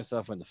to shoot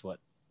myself in the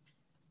foot.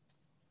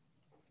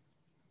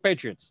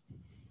 Patriots.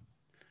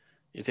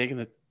 You're taking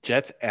the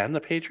Jets and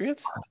the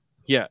Patriots?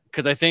 Yeah,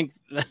 because I think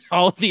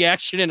all of the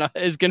action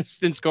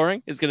in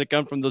scoring is going to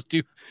come from those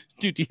two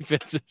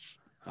defenses.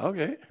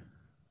 Okay.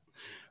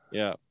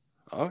 Yeah.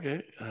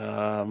 Okay.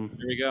 There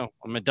we go.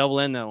 I'm going to double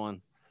end that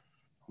one.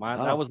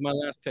 That was my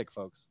last pick,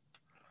 folks.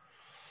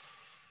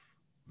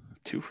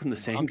 2 from the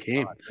same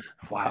game.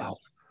 Wow.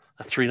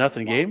 A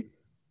 3-0 game?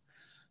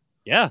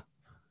 Yeah.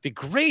 Be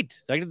great.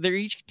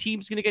 Each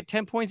team's going to get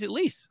 10 points at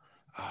least.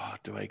 Oh,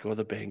 do I go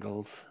the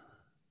Bengals?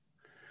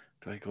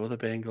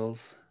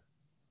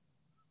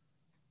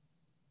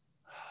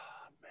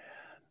 Oh, man.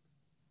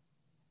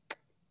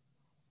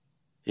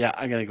 Yeah,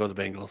 I'm going to go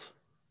the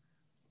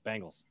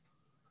Bengals.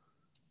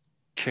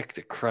 Kick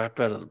the crap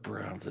out of the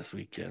Browns this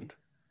weekend.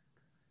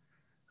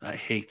 I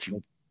hate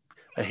you.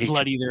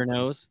 Bloody their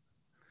nose.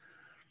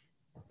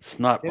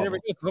 Snot There we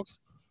go, folks.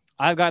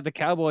 I've got the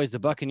Cowboys, the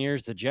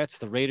Buccaneers, the Jets,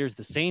 the Raiders,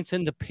 the Saints,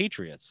 and the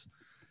Patriots.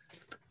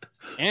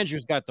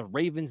 Andrew's got the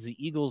Ravens, the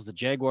Eagles, the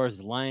Jaguars,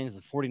 the Lions,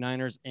 the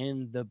 49ers,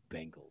 and the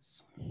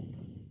Bengals.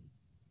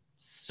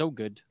 So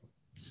good.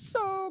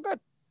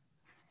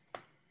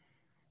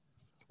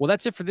 Well,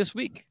 that's it for this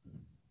week.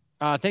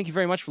 Thank you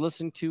very much for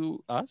listening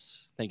to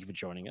us. Thank you for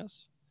joining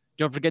us.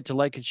 Don't forget to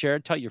like and share.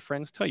 Tell your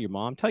friends, tell your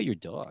mom, tell your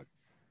dog.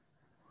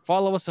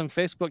 Follow us on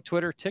Facebook,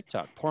 Twitter,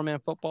 TikTok, Poor Man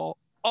Football,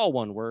 all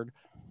one word.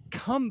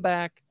 Come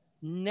back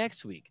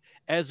next week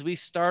as we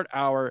start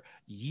our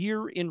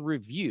year in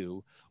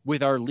review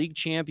with our league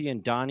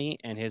champion, Donnie,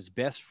 and his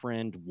best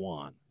friend,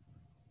 Juan.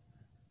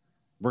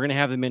 We're going to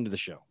have them into the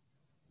show.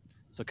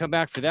 So come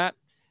back for that.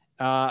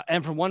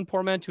 And from one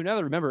poor man to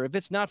another, remember, if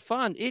it's not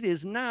fun, it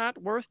is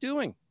not worth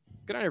doing.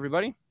 Good night,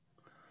 everybody.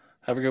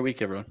 Have a good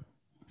week, everyone.